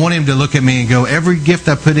 I want Him to look at me and go, every gift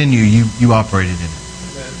I put in you, you operated in it.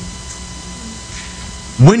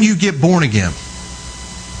 When you get born again,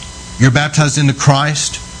 you're baptized into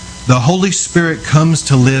Christ, the Holy Spirit comes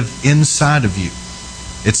to live inside of you.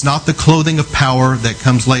 It's not the clothing of power that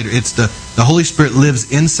comes later. It's the Holy Spirit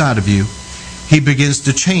lives inside of you. He begins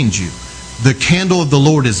to change you. The candle of the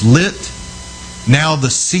Lord is lit. Now the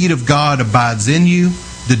seed of God abides in you.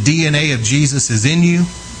 The DNA of Jesus is in you.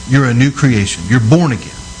 You're a new creation. You're born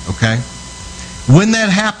again. Okay? When that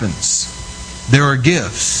happens, there are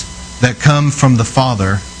gifts that come from the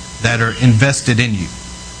Father that are invested in you.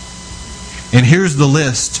 And here's the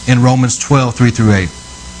list in Romans 12, 3 through 8.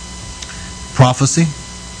 Prophecy,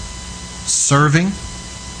 serving,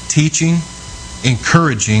 teaching,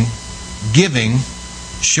 encouraging, giving,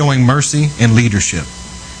 showing mercy, and leadership.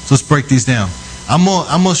 So let's break these down. I'm going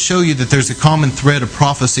to show you that there's a common thread of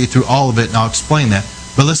prophecy through all of it, and I'll explain that.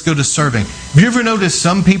 But let's go to serving. Have you ever noticed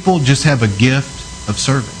some people just have a gift of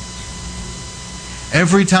serving?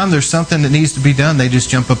 Every time there's something that needs to be done, they just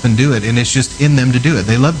jump up and do it, and it's just in them to do it.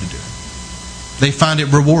 They love to do it. They find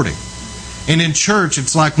it rewarding. And in church,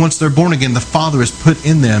 it's like once they're born again, the Father has put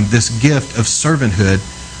in them this gift of servanthood,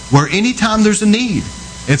 where anytime there's a need,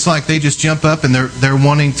 it's like they just jump up and they're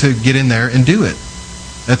wanting to get in there and do it.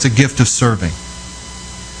 That's a gift of serving.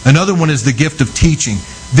 Another one is the gift of teaching.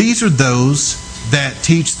 These are those that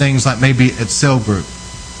teach things like maybe at cell group.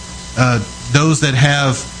 Those that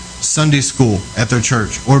have Sunday school at their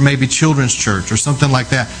church, or maybe children's church or something like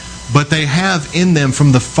that. But they have in them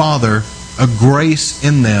from the Father a grace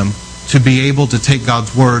in them to be able to take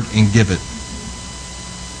God's Word and give it.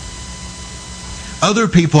 Other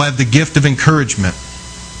people have the gift of encouragement.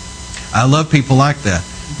 I love people like that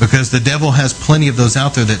because the devil has plenty of those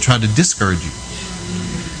out there that try to discourage you.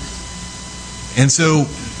 And so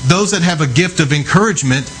those that have a gift of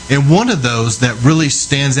encouragement, and one of those that really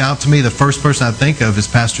stands out to me, the first person I think of is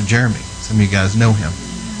Pastor Jeremy. Some of you guys know him.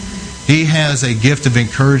 He has a gift of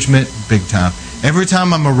encouragement big time. Every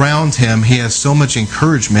time I'm around him, he has so much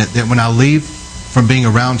encouragement that when I leave from being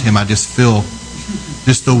around him, I just feel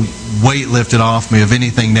just the weight lifted off me of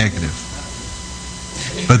anything negative.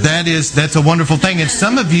 But that's a wonderful thing. And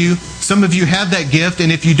some of you have that gift,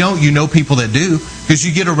 and if you don't, you know people that do, because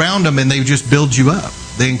you get around them and they just build you up.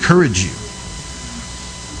 They encourage you.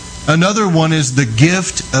 Another one is the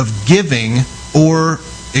gift of giving, or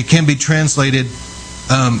it can be translated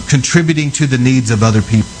contributing to the needs of other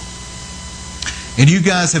people. And you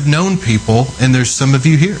guys have known people, and there's some of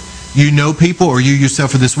you here. You know people, or you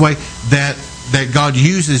yourself are this way, that God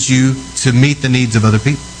uses you to meet the needs of other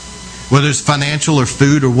people. Whether it's financial or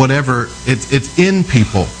food or whatever, it's in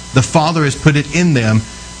people. The Father has put it in them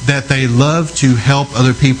that they love to help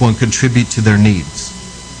other people and contribute to their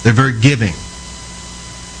needs. They're very giving.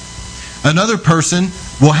 Another person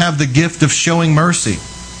will have the gift of showing mercy.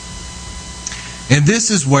 And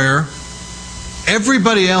this is where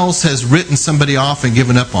everybody else has written somebody off and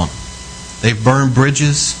given up on them. They've burned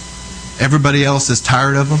bridges. Everybody else is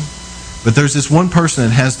tired of them. But there's this one person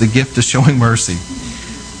that has the gift of showing mercy.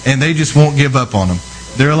 And they just won't give up on them.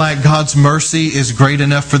 They're like, God's mercy is great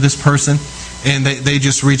enough for this person. And they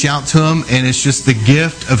just reach out to them, and it's just the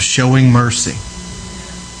gift of showing mercy.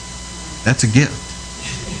 That's a gift.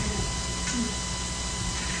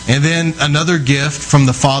 And then another gift from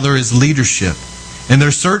the Father is leadership. And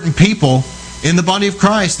there's certain people in the body of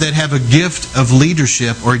Christ that have a gift of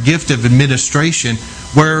leadership or a gift of administration,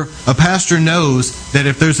 where a pastor knows that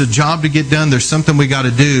if there's a job to get done, there's something we got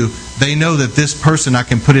to do, they know that this person, I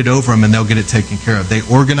can put it over them and they'll get it taken care of. They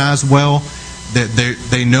organize well, that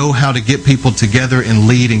they know how to get people together and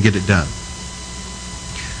lead and get it done.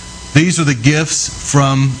 These are the gifts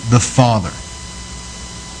from the Father.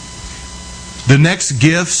 The next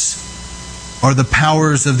gifts are the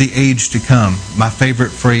powers of the age to come. My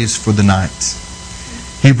favorite phrase for the night.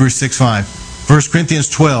 Hebrews 6:5. 1 Corinthians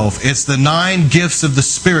 12. It's the 9 gifts of the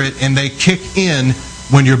Spirit, and they kick in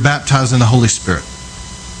when you're baptized in the Holy Spirit.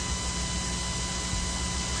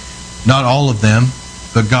 Not all of them,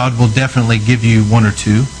 but God will definitely give you 1 or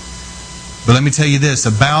 2. But let me tell you this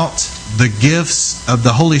about the gifts of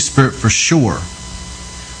the Holy Spirit for sure.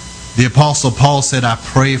 The Apostle Paul said, I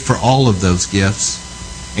pray for all of those gifts.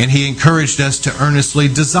 And he encouraged us to earnestly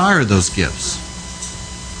desire those gifts.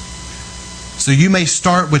 So you may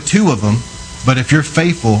start with 2 of them, but if you're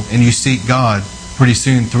faithful and you seek God, pretty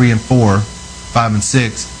soon 3 and 4, 5 and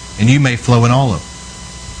 6, and you may flow in all of them.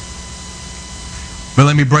 But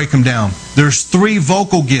let me break them down. There's 3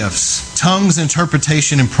 vocal gifts: tongues,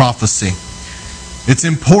 interpretation, and prophecy. It's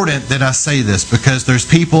important that I say this because there's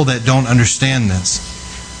people that don't understand this.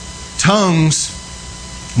 Tongues,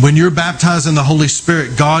 when you're baptized in the Holy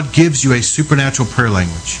Spirit, God gives you a supernatural prayer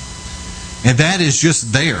language. And that is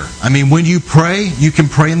just there. I mean, when you pray, you can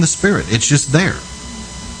pray in the Spirit. It's just there.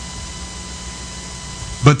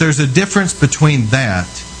 But there's a difference between that.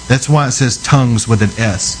 That's why it says tongues with an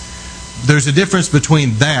S. There's a difference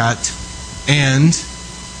between that and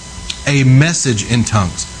a message in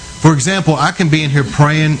tongues. For example, I can be in here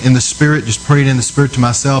praying in the Spirit, just praying in the Spirit to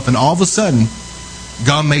myself, and all of a sudden,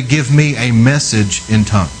 God may give me a message in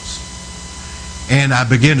tongues. And I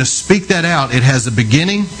begin to speak that out. It has a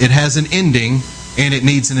beginning, it has an ending, and it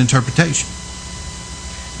needs an interpretation.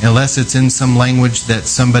 Unless it's in some language that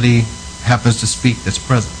somebody happens to speak that's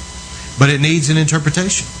present. But it needs an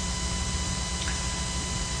interpretation.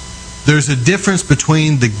 There's a difference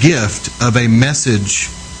between the gift of a message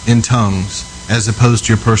in tongues as opposed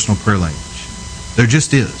to your personal prayer language. There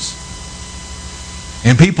just is.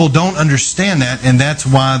 And people don't understand that, and that's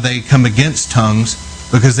why they come against tongues,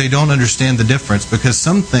 because they don't understand the difference. Because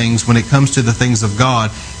some things, when it comes to the things of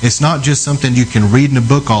God, it's not just something you can read in a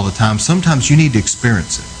book all the time. Sometimes you need to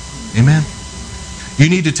experience it. Amen? You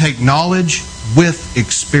need to take knowledge with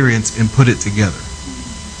experience and put it together.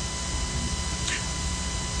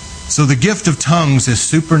 So the gift of tongues is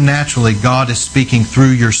supernaturally God is speaking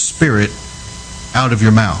through your spirit out of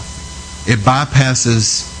your mouth. It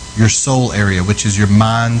bypasses your soul area, which is your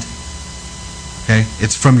mind. Okay?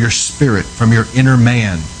 It's from your spirit, from your inner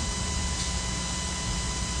man.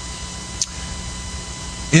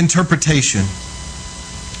 Interpretation.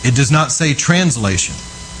 It does not say translation.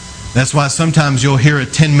 That's why sometimes you'll hear a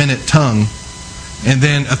 10-minute tongue and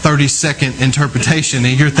then a 30-second interpretation,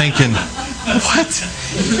 and you're thinking, what?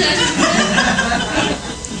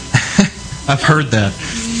 I've heard that.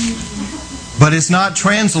 But it's not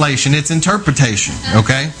translation, it's interpretation,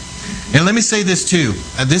 okay? And let me say this too.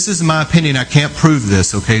 This is my opinion. I can't prove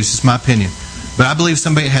this, okay? It's just my opinion. But I believe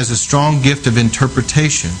somebody has a strong gift of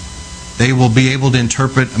interpretation. They will be able to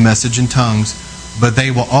interpret a message in tongues, but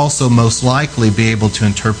they will also most likely be able to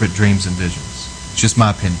interpret dreams and visions. It's just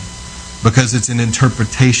my opinion. Because it's an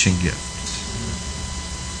interpretation gift.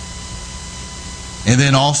 And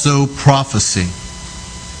then also prophecy.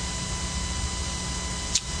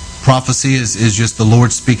 Prophecy is just the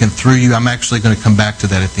Lord speaking through you. I'm actually going to come back to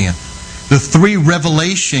that at the end. The 3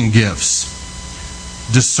 revelation gifts.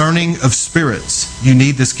 Discerning of spirits. You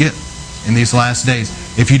need this gift in these last days.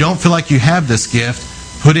 If you don't feel like you have this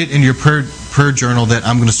gift, put it in your prayer journal that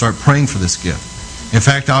I'm going to start praying for this gift. In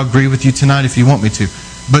fact, I'll agree with you tonight if you want me to.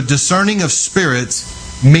 But discerning of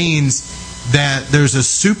spirits means that there's a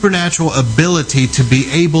supernatural ability to be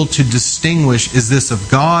able to distinguish, is this of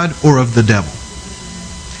God or of the devil?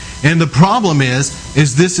 And the problem is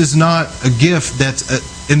this is not a gift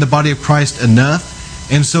that's in the body of Christ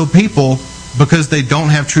enough. And so people, because they don't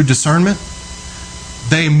have true discernment,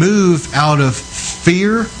 they move out of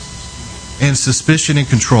fear and suspicion and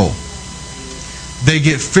control. They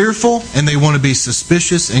get fearful and they want to be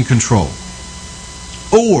suspicious and control.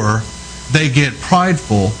 Or they get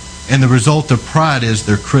prideful, and the result of pride is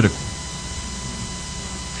they're critical.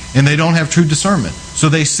 And they don't have true discernment. So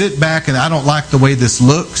they sit back and I don't like the way this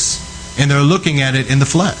looks, and they're looking at it in the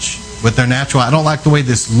flesh with their natural. I don't like the way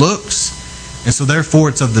this looks, and so therefore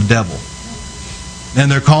it's of the devil.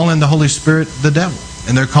 And they're calling the Holy Spirit the devil,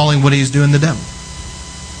 and they're calling what he's doing the devil.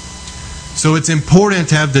 So it's important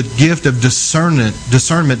to have the gift of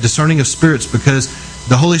discerning of spirits, because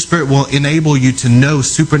the Holy Spirit will enable you to know,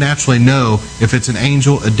 supernaturally know, if it's an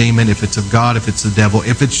angel, a demon, if it's of God, if it's the devil,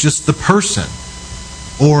 if it's just the person,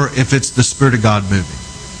 or if it's the Spirit of God moving.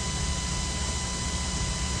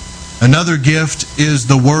 Another gift is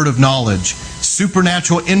the word of knowledge.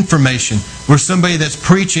 Supernatural information, where somebody that's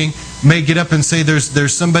preaching may get up and say,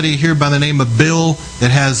 there's somebody here by the name of Bill that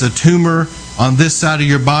has a tumor on this side of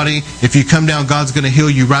your body. If you come down, God's going to heal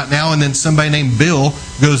you right now. And then somebody named Bill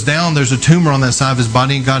goes down, there's a tumor on that side of his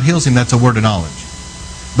body, and God heals him. That's a word of knowledge.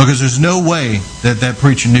 Because there's no way that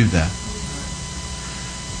preacher knew that.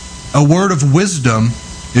 A word of wisdom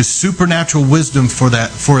is supernatural wisdom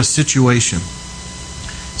for a situation.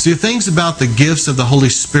 See, the things about the gifts of the Holy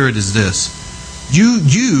Spirit is this.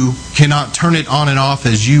 You cannot turn it on and off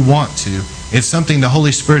as you want to. It's something the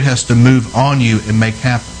Holy Spirit has to move on you and make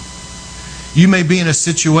happen. You may be in a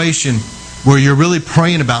situation where you're really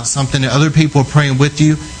praying about something and other people are praying with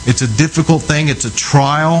you. It's a difficult thing. It's a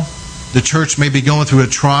trial. The church may be going through a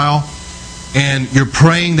trial, and you're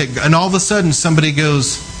praying that, and all of a sudden somebody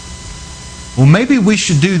goes, well, maybe we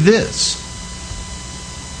should do this.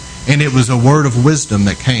 And it was a word of wisdom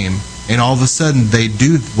that came, and all of a sudden they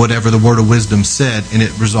do whatever the word of wisdom said, and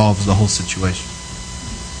it resolves the whole situation.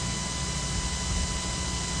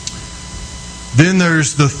 Then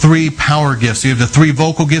there's the 3 power gifts. You have the 3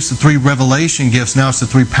 vocal gifts, the 3 revelation gifts. Now it's the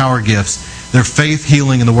 3 power gifts. They're faith,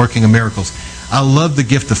 healing, and the working of miracles. I love the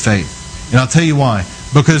gift of faith. And I'll tell you why.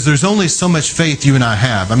 Because there's only so much faith you and I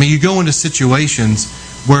have. I mean, you go into situations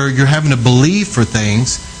where you're having to believe for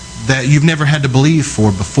things that you've never had to believe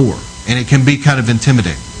for before. And it can be kind of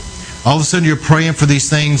intimidating. All of a sudden you're praying for these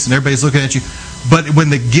things and everybody's looking at you. But when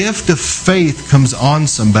the gift of faith comes on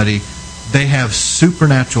somebody, they have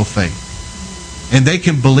supernatural faith. And they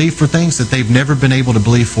can believe for things that they've never been able to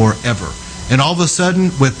believe for ever. And all of a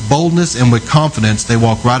sudden, with boldness and with confidence, they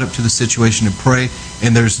walk right up to the situation and pray.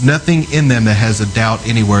 And there's nothing in them that has a doubt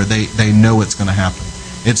anywhere. They know it's going to happen.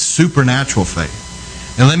 It's supernatural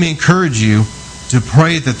faith. And let me encourage you to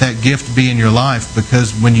pray that that gift be in your life,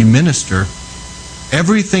 because when you minister,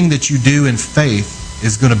 everything that you do in faith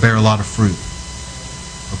is going to bear a lot of fruit.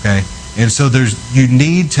 Okay? And so you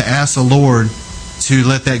need to ask the Lord to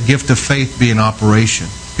let that gift of faith be in operation.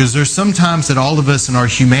 Because there's sometimes that all of us in our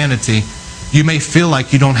humanity, you may feel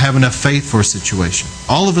like you don't have enough faith for a situation.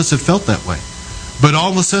 All of us have felt that way. But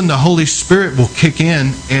all of a sudden the Holy Spirit will kick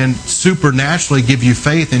in and supernaturally give you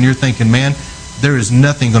faith, and you're thinking, man, there is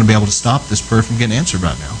nothing going to be able to stop this prayer from getting answered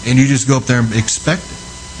right now. And you just go up there and expect it.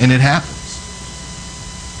 And it happens.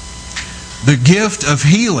 The gift of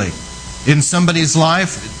healing in somebody's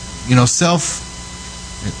life,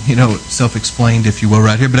 self-explained, if you will,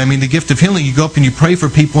 right here. But I mean, the gift of healing, you go up and you pray for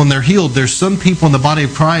people and they're healed. There's some people in the body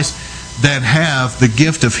of Christ that have the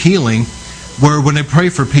gift of healing, where when they pray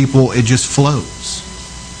for people, it just flows.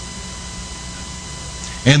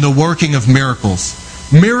 And the working of miracles.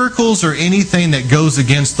 Miracles are anything that goes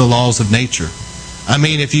against the laws of nature. I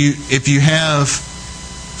mean, if you have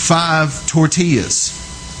 5 tortillas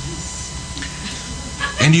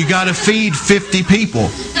and you got to feed 50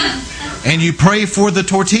 people, and you pray for the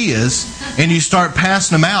tortillas, and you start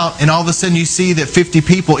passing them out, and all of a sudden you see that 50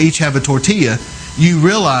 people each have a tortilla, you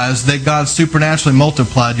realize that God supernaturally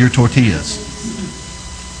multiplied your tortillas.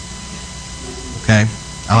 Okay?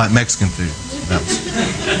 I like Mexican food.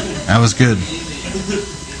 That was good.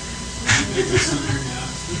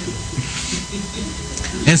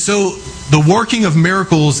 And so the working of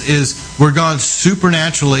miracles is where God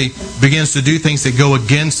supernaturally begins to do things that go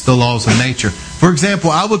against the laws of nature. For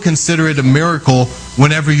example, I would consider it a miracle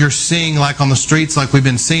whenever you're seeing, like on the streets, like we've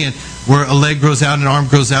been seeing, where a leg grows out, an arm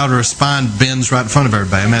grows out, or a spine bends right in front of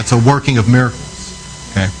everybody. I mean, that's a working of miracles.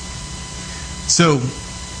 Okay? So,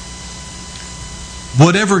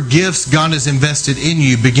 whatever gifts God has invested in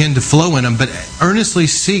you, begin to flow in them, but earnestly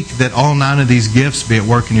seek that all 9 of these gifts be at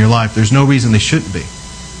work in your life. There's no reason they shouldn't be.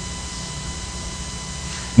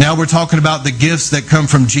 Now we're talking about the gifts that come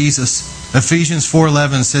from Jesus. Ephesians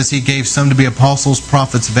 4:11 says He gave some to be apostles,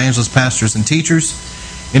 prophets, evangelists, pastors, and teachers.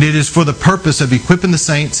 And it is for the purpose of equipping the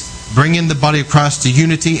saints, bringing the body of Christ to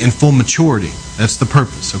unity and full maturity. That's the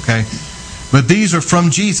purpose, okay? But these are from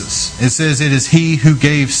Jesus. It says it is He who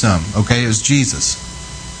gave some, okay? It was Jesus.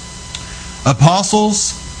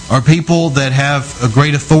 Apostles are people that have a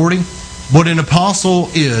great authority. What an apostle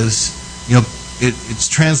is, it's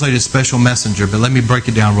translated special messenger, but let me break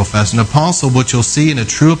it down real fast. An apostle, what you'll see in a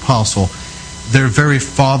true apostle, they're very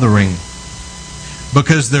fathering,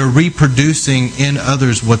 because they're reproducing in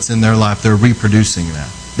others what's in their life. They're reproducing that.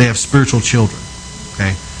 They have spiritual children.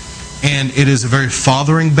 Okay? And it is a very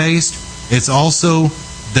fathering based. It's also,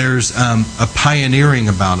 there's a pioneering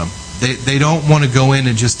about them. They don't want to go in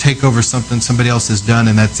and just take over something somebody else has done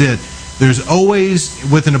and that's it. There's always,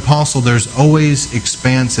 with an apostle, there's always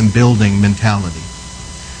expanse and building mentality.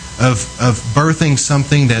 Of birthing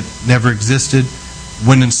something that never existed,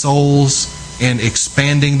 winning souls, and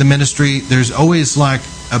expanding the ministry. There's always like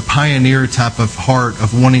a pioneer type of heart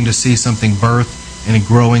of wanting to see something birthed and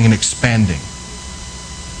growing and expanding.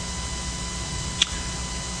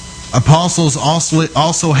 Apostles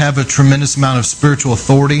also have a tremendous amount of spiritual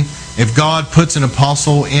authority. If God puts an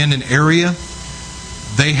apostle in an area,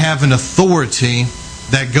 they have an authority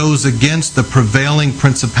that goes against the prevailing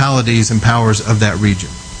principalities and powers of that region.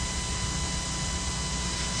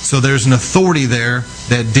 So there's an authority there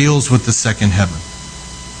that deals with the second heaven.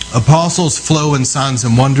 Apostles flow in signs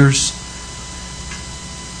and wonders,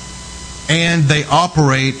 and they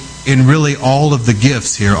operate in really all of the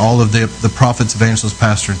gifts here, all of the prophets, evangelists,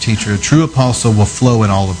 pastor, and teacher. A true apostle will flow in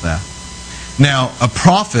all of that. Now, a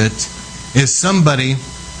prophet is somebody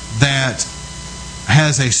that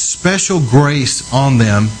has a special grace on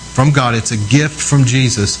them from God. It's a gift from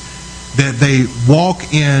Jesus that they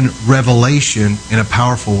walk in revelation in a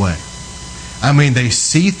powerful way. I mean, they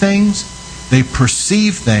see things, they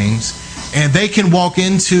perceive things, and they can walk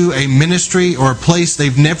into a ministry or a place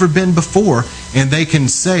they've never been before, and they can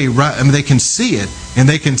they can see it, and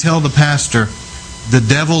they can tell the pastor, the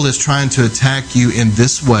devil is trying to attack you in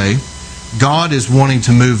this way. God is wanting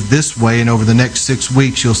to move this way, and over the next 6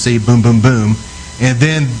 weeks you'll see boom, boom, boom. And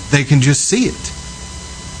then they can just see it.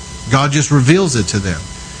 God just reveals it to them.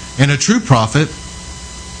 And a true prophet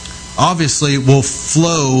obviously will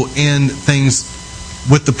flow in things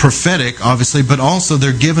with the prophetic, obviously, but also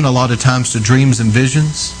they're given a lot of times to dreams and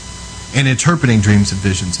visions and interpreting dreams and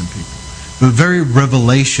visions in people. But very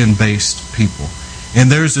revelation-based people.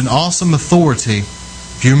 And there's an awesome authority,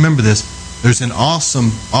 if you remember this, there's an awesome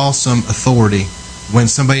authority when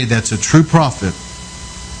somebody that's a true prophet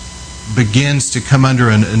begins to come under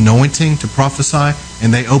an anointing to prophesy,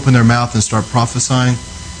 and they open their mouth and start prophesying.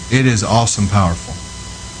 It is awesome powerful.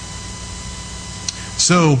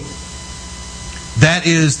 So, that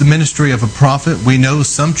is the ministry of a prophet. We know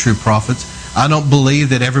some true prophets. I don't believe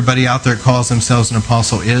that everybody out there that calls themselves an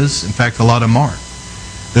apostle is. In fact, a lot of them aren't.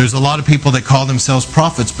 There's a lot of people that call themselves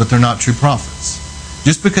prophets, but they're not true prophets.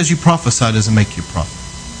 Just because you prophesy doesn't make you a prophet.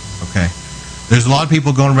 Okay? There's a lot of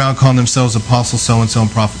people going around calling themselves apostle so-and-so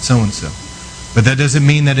and prophet so-and-so. But that doesn't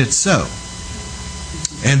mean that it's so.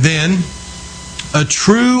 And then, a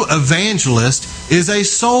true evangelist is a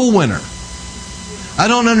soul winner. I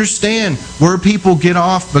don't understand where people get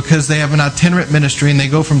off because they have an itinerant ministry and they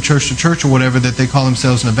go from church to church or whatever that they call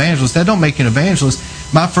themselves an evangelist. That don't make you an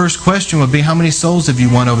evangelist. My first question would be, how many souls have you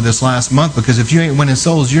won over this last month? Because if you ain't winning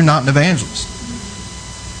souls, you're not an evangelist.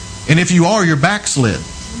 And if you are, you're backslid.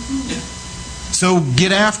 So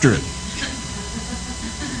get after it.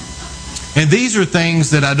 And these are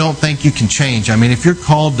things that I don't think you can change. I mean, if you're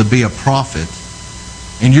called to be a prophet,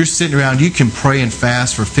 and you're sitting around, you can pray and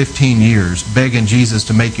fast for 15 years, begging Jesus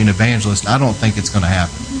to make you an evangelist. I don't think it's going to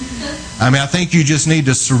happen. I mean, I think you just need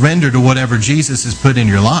to surrender to whatever Jesus has put in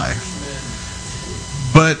your life.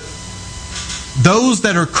 But those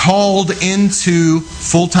that are called into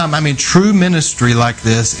full-time, true ministry like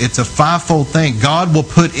this, it's a fivefold thing. God will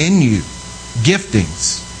put in you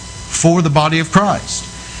giftings for the body of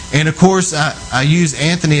Christ. And of course, I use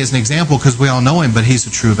Anthony as an example because we all know him, but he's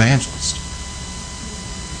a true evangelist.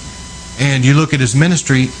 And you look at his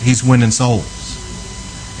ministry, he's winning souls.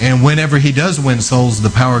 And whenever he does win souls,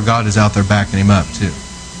 the power of God is out there backing him up too.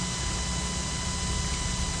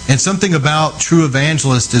 And something about true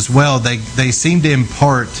evangelists as well, they seem to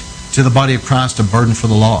impart to the body of Christ a burden for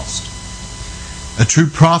the lost. A true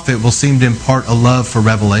prophet will seem to impart a love for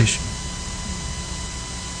revelation.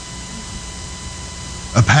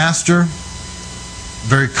 A pastor,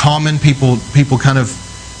 very common, people kind of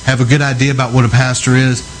have a good idea about what a pastor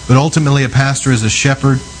is, but ultimately a pastor is a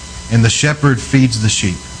shepherd, and the shepherd feeds the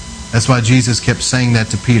sheep. That's why Jesus kept saying that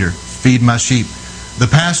to Peter, feed my sheep. The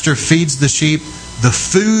pastor feeds the sheep. The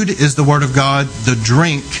food is the Word of God. The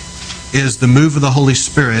drink is the move of the Holy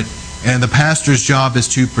Spirit, and the pastor's job is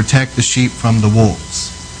to protect the sheep from the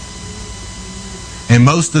wolves. And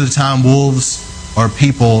most of the time, wolves are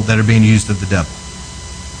people that are being used of the devil.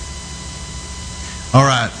 All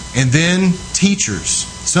right, and then teachers.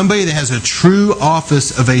 Somebody that has a true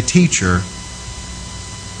office of a teacher,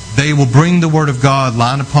 they will bring the Word of God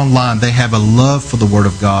line upon line. They have a love for the Word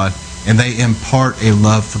of God, and they impart a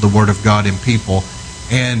love for the Word of God in people,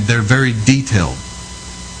 and they're very detailed.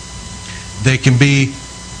 They can be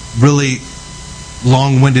really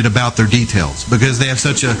long-winded about their details because they have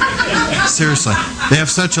such a, seriously, they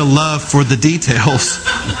have such a love for the details.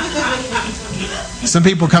 Some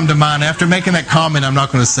people come to mind. After making that comment, I'm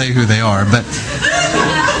not going to say who they are, but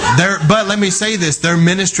let me say this, their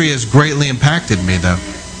ministry has greatly impacted me, though.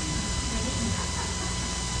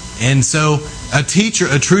 And so a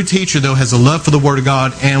true teacher, though, has a love for the Word of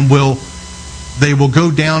God, and they will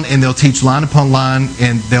go down and they'll teach line upon line,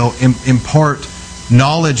 and they'll impart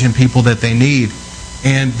knowledge in people that they need.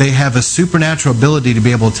 And they have a supernatural ability to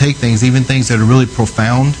be able to take things, even things that are really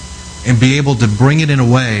profound, and be able to bring it in a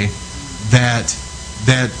way that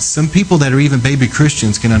some people that are even baby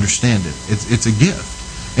Christians can understand it. It's a gift.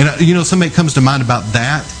 And somebody that comes to mind about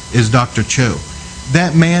that is Dr. Cho.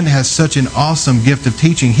 That man has such an awesome gift of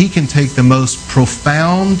teaching. He can take the most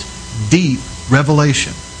profound, deep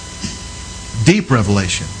revelation,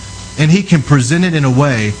 and he can present it in a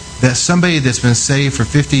way that somebody that's been saved for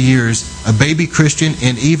 50 years, a baby Christian,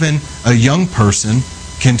 and even a young person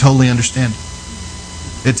can totally understand it.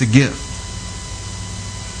 It's a gift.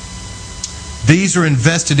 These are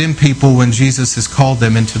invested in people when Jesus has called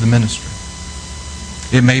them into the ministry.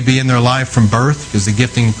 It may be in their life from birth, because the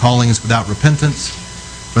gifting and calling is without repentance.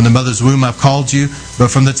 From the mother's womb I've called you. But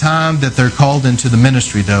from the time that they're called into the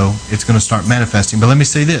ministry, though, it's going to start manifesting. But let me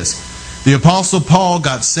say this. The Apostle Paul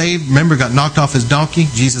got saved. Remember, got knocked off his donkey.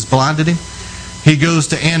 Jesus blinded him. He goes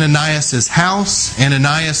to Ananias' house.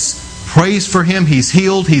 Ananias prays for him. He's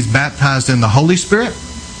healed. He's baptized in the Holy Spirit.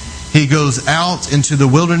 He goes out into the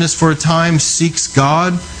wilderness for a time, seeks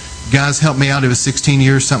God. Guys, help me out. It was 16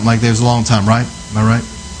 years, something like that. It was a long time, right? Am I right?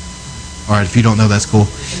 All right, if you don't know, that's cool.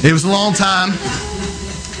 It was a long time.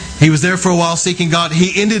 He was there for a while seeking God.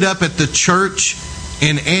 He ended up at the church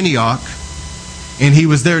in Antioch, and he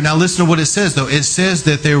was there. Now listen to what it says, though. It says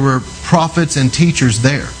that there were prophets and teachers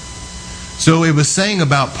there. So it was saying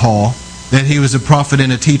about Paul that he was a prophet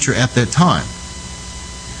and a teacher at that time.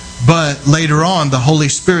 But later on, the Holy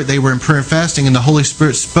Spirit, they were in prayer and fasting, and the Holy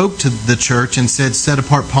Spirit spoke to the church and said, set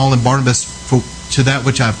apart Paul and Barnabas to that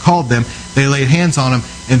which I have called them. They laid hands on him,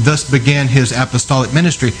 and thus began his apostolic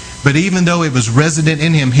ministry. But even though it was resident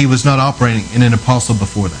in him, he was not operating in an apostle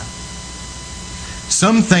before that.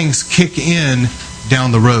 Some things kick in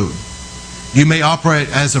down the road. You may operate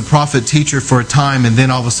as a prophet teacher for a time, and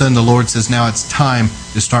then all of a sudden the Lord says, now it's time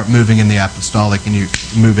to start moving in the apostolic, and you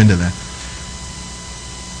move into that.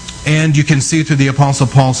 And you can see through the Apostle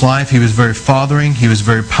Paul's life, he was very fathering, he was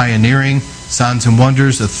very pioneering, signs and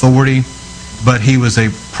wonders, authority. But he was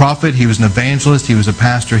a prophet, he was an evangelist, he was a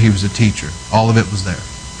pastor, he was a teacher. All of it was there.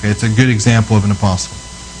 Okay, it's a good example of an apostle.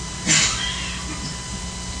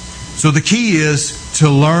 So the key is to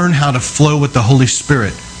learn how to flow with the Holy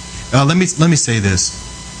Spirit. Let me say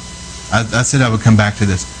this. I said I would come back to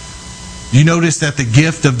this. You notice that the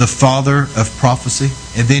gift of the Father of prophecy,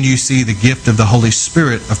 and then you see the gift of the Holy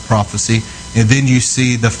Spirit of prophecy, and then you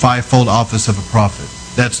see the fivefold office of a prophet.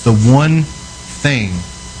 That's the one thing,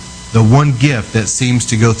 the one gift that seems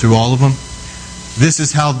to go through all of them. This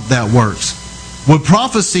is how that works. What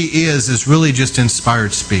prophecy is really just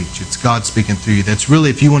inspired speech. It's God speaking through you. That's really,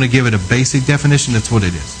 if you want to give it a basic definition, that's what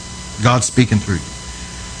it is. God speaking through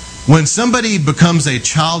you. When somebody becomes a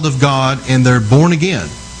child of God and they're born again,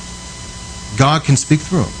 God can speak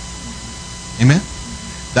through them. Amen?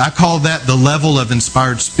 I call that the level of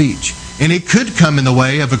inspired speech. And it could come in the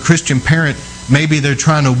way of a Christian parent. Maybe they're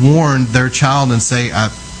trying to warn their child and say, I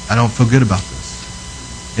don't feel good about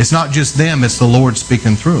this. It's not just them, it's the Lord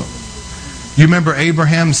speaking through them. You remember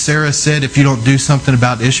Abraham, Sarah said, if you don't do something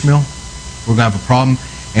about Ishmael, we're going to have a problem.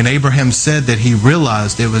 And Abraham said that he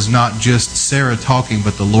realized it was not just Sarah talking,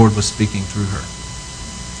 but the Lord was speaking through her.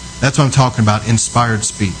 That's what I'm talking about, inspired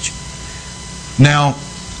speech. Now,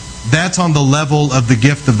 that's on the level of the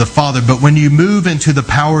gift of the Father. But when you move into the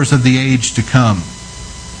powers of the age to come,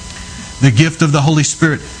 the gift of the Holy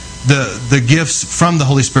Spirit, the gifts from the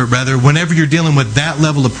Holy Spirit, rather, whenever you're dealing with that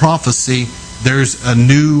level of prophecy, there's a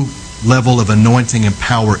new level of anointing and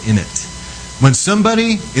power in it. When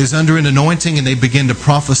somebody is under an anointing and they begin to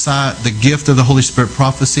prophesy the gift of the Holy Spirit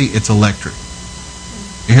prophecy, it's electric.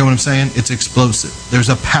 You hear what I'm saying? It's explosive. There's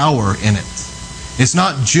a power in it. It's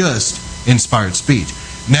not just inspired speech.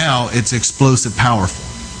 Now it's explosive, powerful.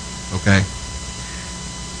 Okay?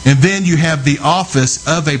 And then you have the office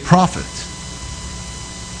of a prophet.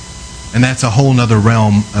 And that's a whole other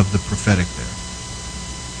realm of the prophetic there.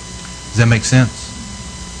 Does that make sense?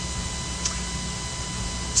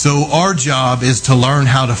 So our job is to learn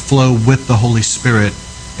how to flow with the Holy Spirit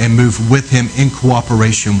and move with Him in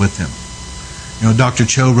cooperation with Him. You know, Dr.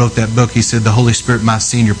 Cho wrote that book. He said, the Holy Spirit, my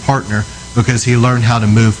senior partner, because he learned how to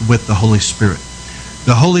move with the Holy Spirit.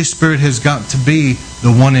 The Holy Spirit has got to be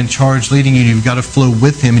the one in charge leading you. You've got to flow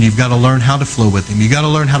with Him, and you've got to learn how to flow with Him. You've got to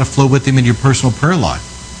learn how to flow with Him in your personal prayer life.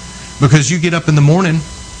 Because you get up in the morning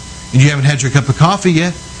and you haven't had your cup of coffee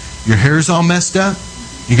yet. Your hair's all messed up.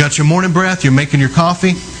 You got your morning breath. You're making your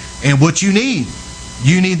coffee. And what you need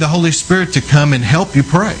the Holy Spirit to come and help you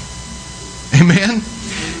pray. Amen?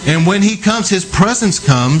 And when He comes, His presence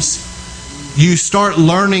comes, you start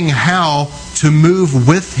learning how to move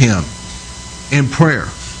with Him in prayer.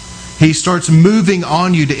 He starts moving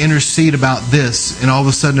on you to intercede about this and all of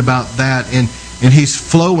a sudden about that. And He's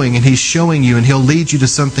flowing and He's showing you, and He'll lead you to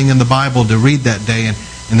something in the Bible to read that day.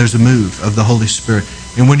 And there's a move of the Holy Spirit.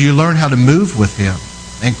 And when you learn how to move with Him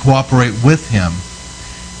and cooperate with Him,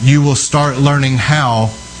 you will start learning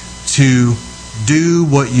how to do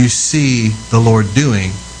what you see the Lord doing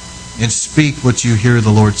and speak what you hear the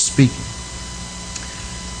Lord speaking.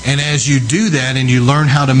 And as you do that and you learn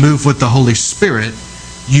how to move with the Holy Spirit,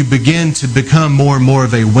 you begin to become more and more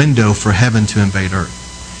of a window for heaven to invade earth.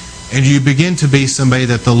 And you begin to be somebody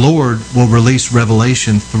that the Lord will release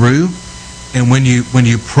revelation through. And when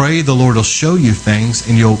you pray, the Lord will show you things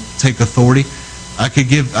and you'll take authority.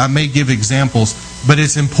 I may give examples, but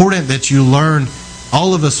it's important that you learn.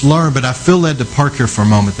 All of us learn, but I feel led to park here for a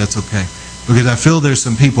moment. That's okay. Because I feel there's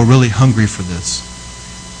some people really hungry for this.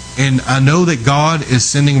 And I know that God is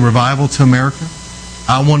sending revival to America.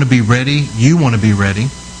 I want to be ready. You want to be ready.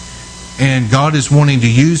 And God is wanting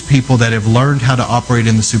to use people that have learned how to operate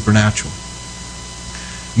in the supernatural.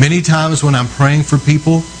 Many times when I'm praying for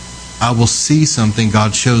people, I will see something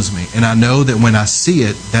God shows me. And I know that when I see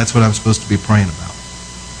it, that's what I'm supposed to be praying about.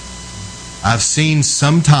 I've seen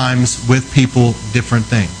sometimes with people different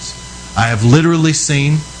things. I have literally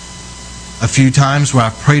seen a few times where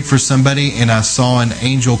I've prayed for somebody and I saw an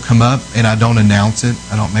angel come up, and I don't announce it.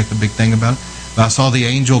 I don't make a big thing about it. But I saw the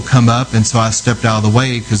angel come up, and so I stepped out of the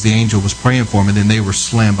way because the angel was praying for me, and then they were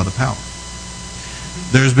slammed by the power.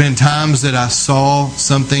 There's been times that I saw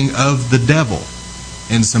something of the devil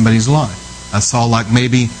in somebody's life. I saw, like,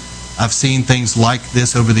 maybe I've seen things like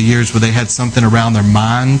this over the years where they had something around their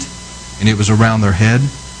mind and it was around their head.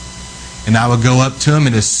 And I would go up to them,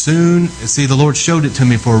 and the Lord showed it to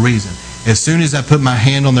me for a reason. As soon as I put my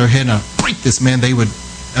hand on their head and I break this, man, it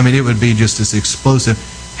would be just as explosive.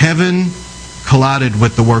 Heaven collided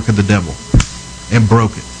with the work of the devil and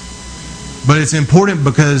broke it. But it's important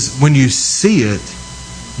because when you see it,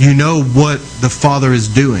 you know what the Father is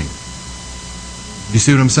doing. You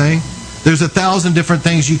see what I'm saying? There's 1,000 different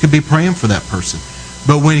things you could be praying for that person.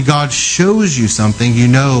 But when God shows you something, you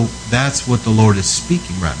know that's what the Lord is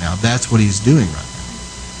speaking right now. That's what He's doing right now.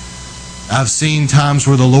 I've seen times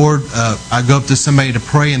where the Lord, I go up to somebody to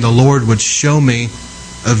pray, and the Lord would show me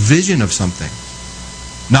a vision of something.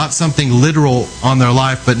 Not something literal on their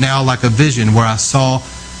life, but now like a vision where I saw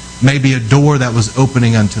maybe a door that was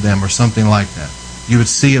opening unto them or something like that. You would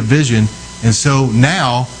see a vision. And so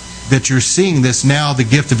now that you're seeing this, now the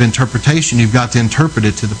gift of interpretation, you've got to interpret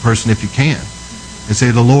it to the person if you can. And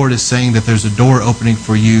say, the Lord is saying that there's a door opening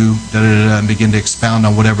for you, and begin to expound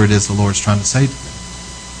on whatever it is the Lord's trying to say to them.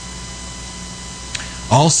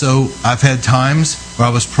 Also, I've had times where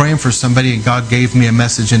I was praying for somebody and God gave me a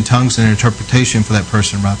message in tongues and an interpretation for that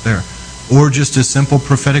person right there. Or just a simple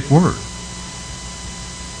prophetic word.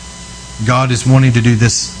 God is wanting to do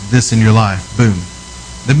this in your life. Boom.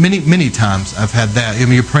 Many times I've had that.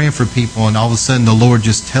 You're praying for people and all of a sudden the Lord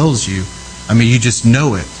just tells you. You just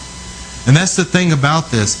know it. And that's the thing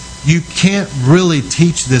about this. You can't really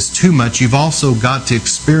teach this too much. You've also got to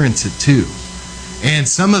experience it too. And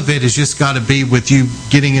some of it has just got to be with you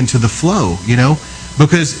getting into the flow,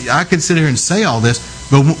 Because I could sit here and say all this,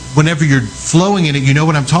 but whenever you're flowing in it, you know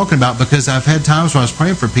what I'm talking about. Because I've had times when I was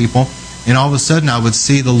praying for people, and all of a sudden I would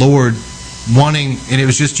see the Lord wanting, and it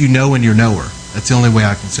was just and your knower. That's the only way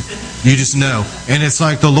I can say it. You just know. And it's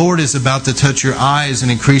like the Lord is about to touch your eyes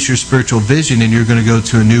and increase your spiritual vision, and you're going to go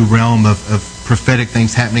to a new realm of prophetic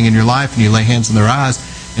things happening in your life, and you lay hands on their eyes.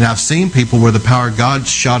 And I've seen people where the power of God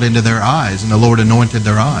shot into their eyes, and the Lord anointed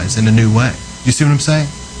their eyes in a new way. You see what I'm saying?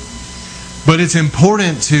 But it's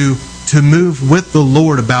important to move with the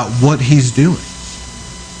Lord about what He's doing.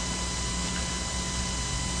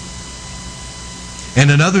 And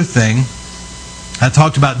another thing, I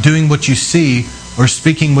talked about doing what you see or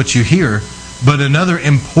speaking what you hear, but another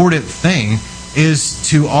important thing is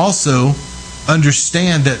to also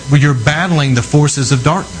understand that you're battling the forces of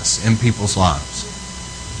darkness in people's lives.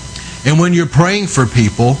 And when you're praying for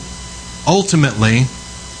people, ultimately,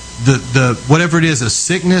 the whatever it is, a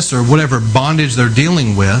sickness or whatever bondage they're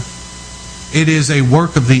dealing with, it is a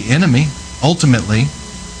work of the enemy, ultimately,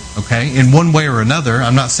 okay, in one way or another.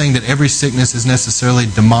 I'm not saying that every sickness is necessarily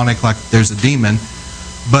demonic, like there's a demon,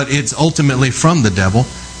 but it's ultimately from the devil.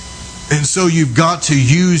 And so you've got to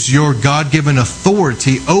use your God-given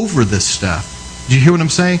authority over this stuff. Do you hear what I'm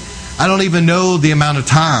saying? I don't even know the amount of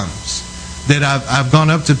times that I've gone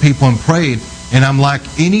up to people and prayed, and I'm like,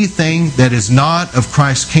 anything that is not of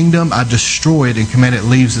Christ's kingdom, I destroy it and command it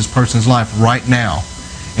leaves this person's life right now.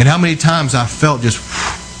 And how many times I felt just,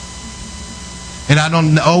 and I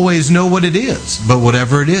don't always know what it is, but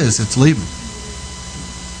whatever it is, it's leaving.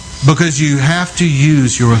 Because you have to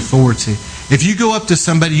use your authority. If you go up to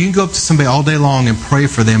somebody, you can go up to somebody all day long and pray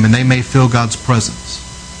for them, and they may feel God's presence.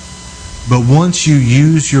 But once you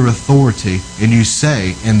use your authority and you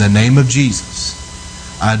say, in the name of Jesus,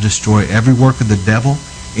 I destroy every work of the devil,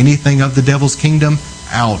 anything of the devil's kingdom,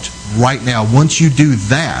 out right now. Once you do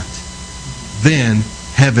that, then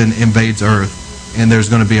heaven invades earth and there's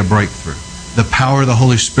going to be a breakthrough. The power of the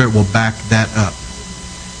Holy Spirit will back that up.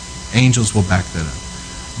 Angels will back that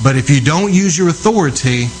up. But if you don't use your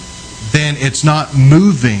authority, then it's not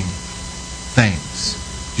moving things.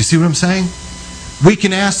 Do you see what I'm saying? We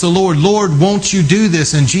can ask the Lord, Lord, won't you do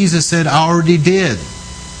this? And Jesus said, I already did.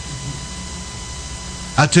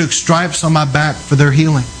 I took stripes on my back for their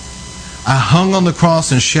healing. I hung on the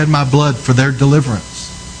cross and shed my blood for their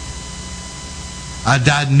deliverance. I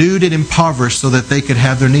died nude and impoverished so that they could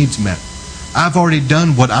have their needs met. I've already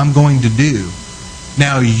done what I'm going to do.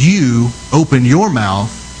 Now you open your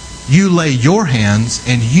mouth, you lay your hands,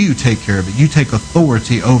 and you take care of it. You take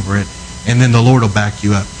authority over it, and then the Lord will back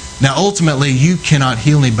you up. Now, ultimately, you cannot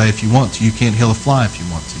heal anybody if you want to. You can't heal a fly if you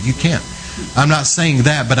want to. You can't. I'm not saying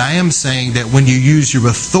that, but I am saying that when you use your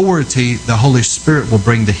authority, the Holy Spirit will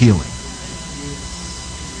bring the healing.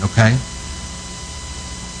 Okay?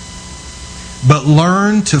 but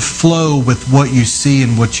learn to flow with what you see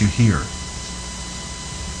and what you hear.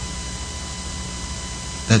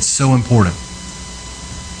 That's so important.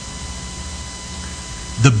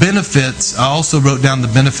 The benefits, I also wrote down the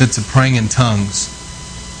benefits of praying in tongues.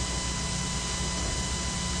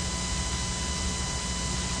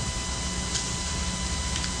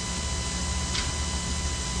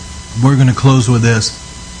 We're going to close with this.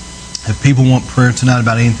 If people want prayer tonight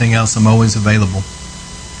about anything else, I'm always available.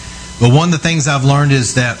 But one of the things I've learned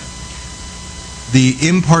is that the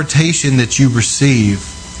impartation that you receive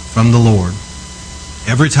from the Lord,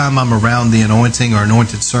 every time I'm around the anointing or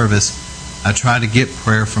anointed service, I try to get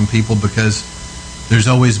prayer from people because there's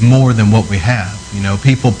always more than what we have. You know,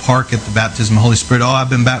 people park at the baptism of the Holy Spirit. Oh, I've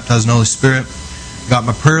been baptized in the Holy Spirit. Got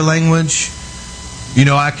my prayer language. You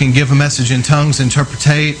know, I can give a message in tongues,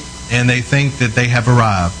 interpretate, and they think that they have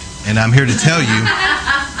arrived. And I'm here to tell you,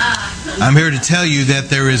 that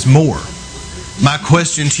there is more. My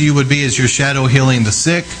question to you would be, is your shadow healing the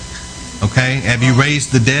sick? Okay? Have you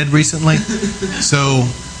raised the dead recently? So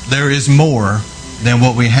there is more than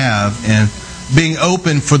what we have. And being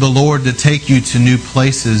open for the Lord to take you to new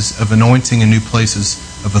places of anointing and new places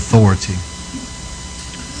of authority.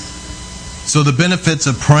 So the benefits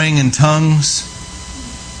of praying in tongues,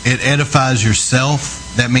 it edifies yourself.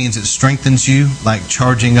 That means it strengthens you, like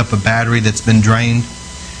charging up a battery that's been drained.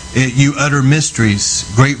 You utter mysteries.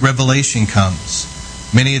 Great revelation comes.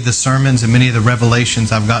 Many of the sermons and many of the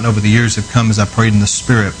revelations I've gotten over the years have come as I prayed in the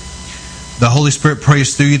Spirit. The Holy Spirit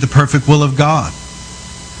prays through you the perfect will of God.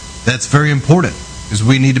 That's very important, because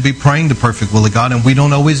we need to be praying the perfect will of God, and we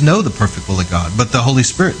don't always know the perfect will of God, but the Holy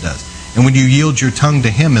Spirit does. And when you yield your tongue to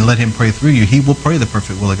Him and let Him pray through you, He will pray the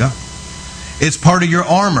perfect will of God. It's part of your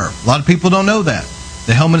armor. A lot of people don't know that.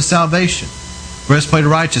 The helmet of salvation, breastplate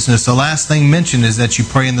of righteousness. The last thing mentioned is that you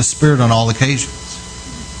pray in the Spirit on all occasions,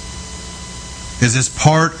 because it's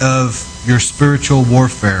part of your spiritual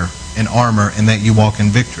warfare and armor, and that you walk in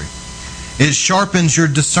victory. It sharpens your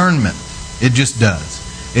discernment. It just does.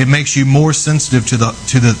 It makes you more sensitive to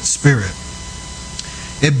the Spirit.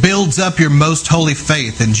 It builds up your most holy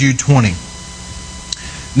faith in Jude 20.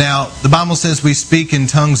 Now, the Bible says we speak in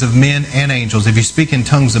tongues of men and angels. If you speak in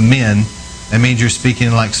tongues of men, that means you're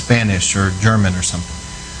speaking like Spanish or German or something,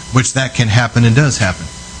 which that can happen and does happen.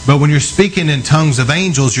 But when you're speaking in tongues of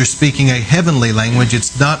angels, you're speaking a heavenly language.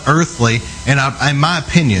 It's not earthly. And in my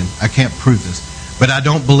opinion, I can't prove this, but I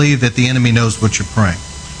don't believe that the enemy knows what you're praying.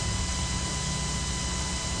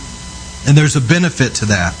 And there's a benefit to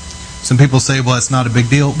that. Some people say, well, it's not a big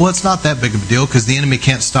deal. Well, it's not that big of a deal because the enemy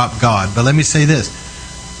can't stop God. But let me say this.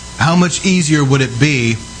 How much easier would it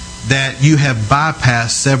be that you have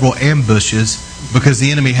bypassed several ambushes because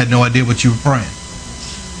the enemy had no idea what you were praying?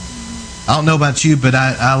 I don't know about you, but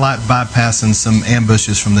I like bypassing some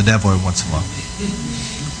ambushes from the devil every once in a while.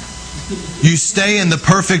 You stay in the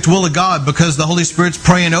perfect will of God because the Holy Spirit's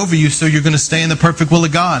praying over you, so you're going to stay in the perfect will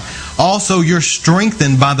of God. Also, you're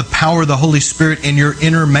strengthened by the power of the Holy Spirit in your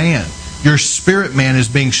inner man. Your spirit man is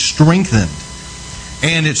being strengthened.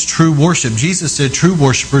 And it's true worship. Jesus said true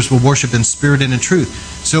worshipers will worship in spirit and in truth.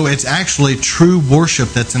 So it's actually true worship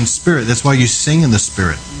that's in spirit. That's why you sing in the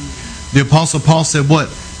Spirit. The Apostle Paul said what?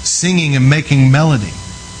 Singing and making melody.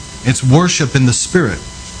 It's worship in the Spirit.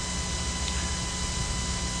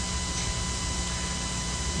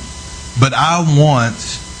 But I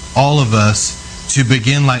want all of us to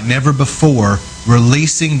begin like never before,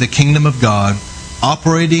 releasing the kingdom of God,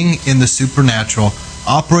 operating in the supernatural,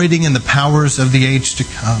 operating in the powers of the age to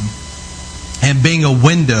come, and being a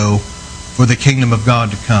window for the kingdom of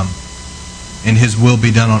God to come, and His will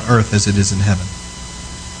be done on earth as it is in heaven.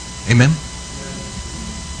 Amen?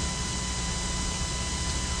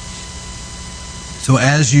 So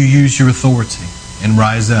as you use your authority and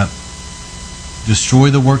rise up, destroy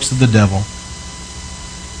the works of the devil.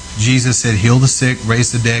 Jesus said, heal the sick,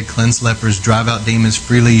 raise the dead, cleanse lepers, drive out demons.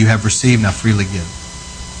 Freely you have received, now freely give.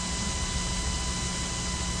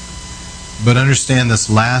 But understand this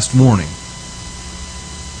last warning.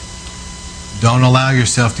 Don't allow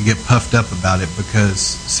yourself to get puffed up about it, because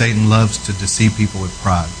Satan loves to deceive people with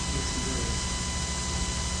pride.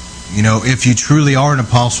 You know, if you truly are an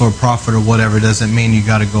apostle or prophet or whatever, it doesn't mean you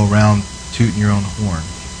got to go around tooting your own horn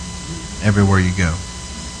everywhere you go.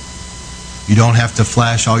 You don't have to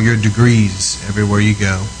flash all your degrees everywhere you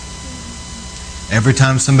go. Every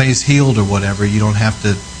time somebody's healed or whatever, you don't have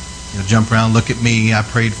to jump around, look at me, I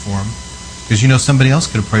prayed for them. Because somebody else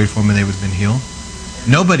could have prayed for them and they would have been healed.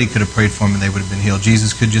 Nobody could have prayed for them and they would have been healed.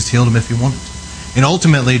 Jesus could just heal them if He wanted to. And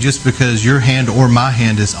ultimately, just because your hand or my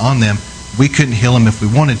hand is on them, we couldn't heal them if we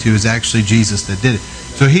wanted to. It's actually Jesus that did it.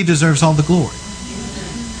 So He deserves all the glory.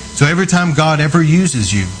 So every time God ever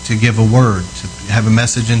uses you to give a word, to have a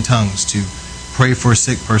message in tongues, to pray for a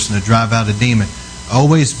sick person, to drive out a demon,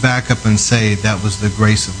 always back up and say that was the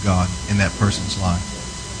grace of God in that person's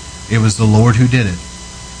life. It was the Lord who did it.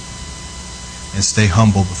 And stay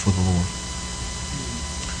humble before the Lord.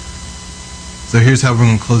 So here's how we're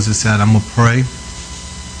going to close this out. I'm going to pray.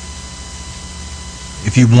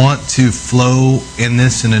 If you want to flow in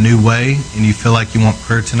this in a new way and you feel like you want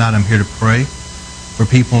prayer tonight, I'm here to pray for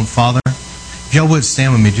people. And Father, if y'all would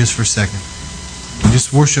stand with me just for a second. And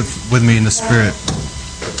just worship with me in the Spirit.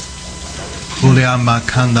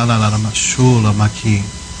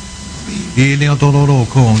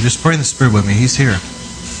 Just pray in the Spirit with me. He's here.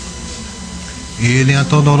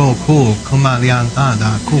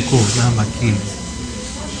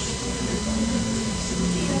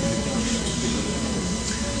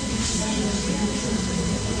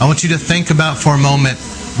 I want you to think about for a moment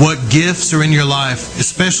what gifts are in your life,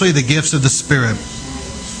 especially the gifts of the Spirit.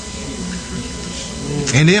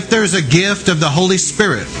 And if there's a gift of the Holy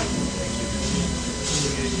Spirit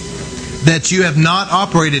that you have not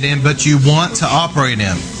operated in, but you want to operate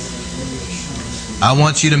in, I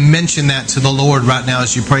want you to mention that to the Lord right now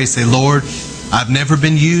as you pray. Say, Lord, I've never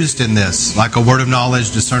been used in this, like a word of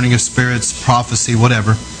knowledge, discerning of spirits, prophecy,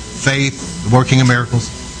 whatever, faith, working of miracles.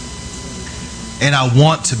 And I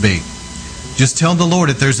want to be. Just tell the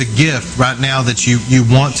Lord if there's a gift right now that you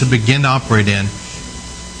want to begin to operate in.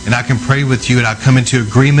 And I can pray with you and I come into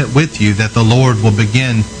agreement with you that the Lord will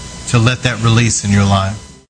begin to let that release in your life.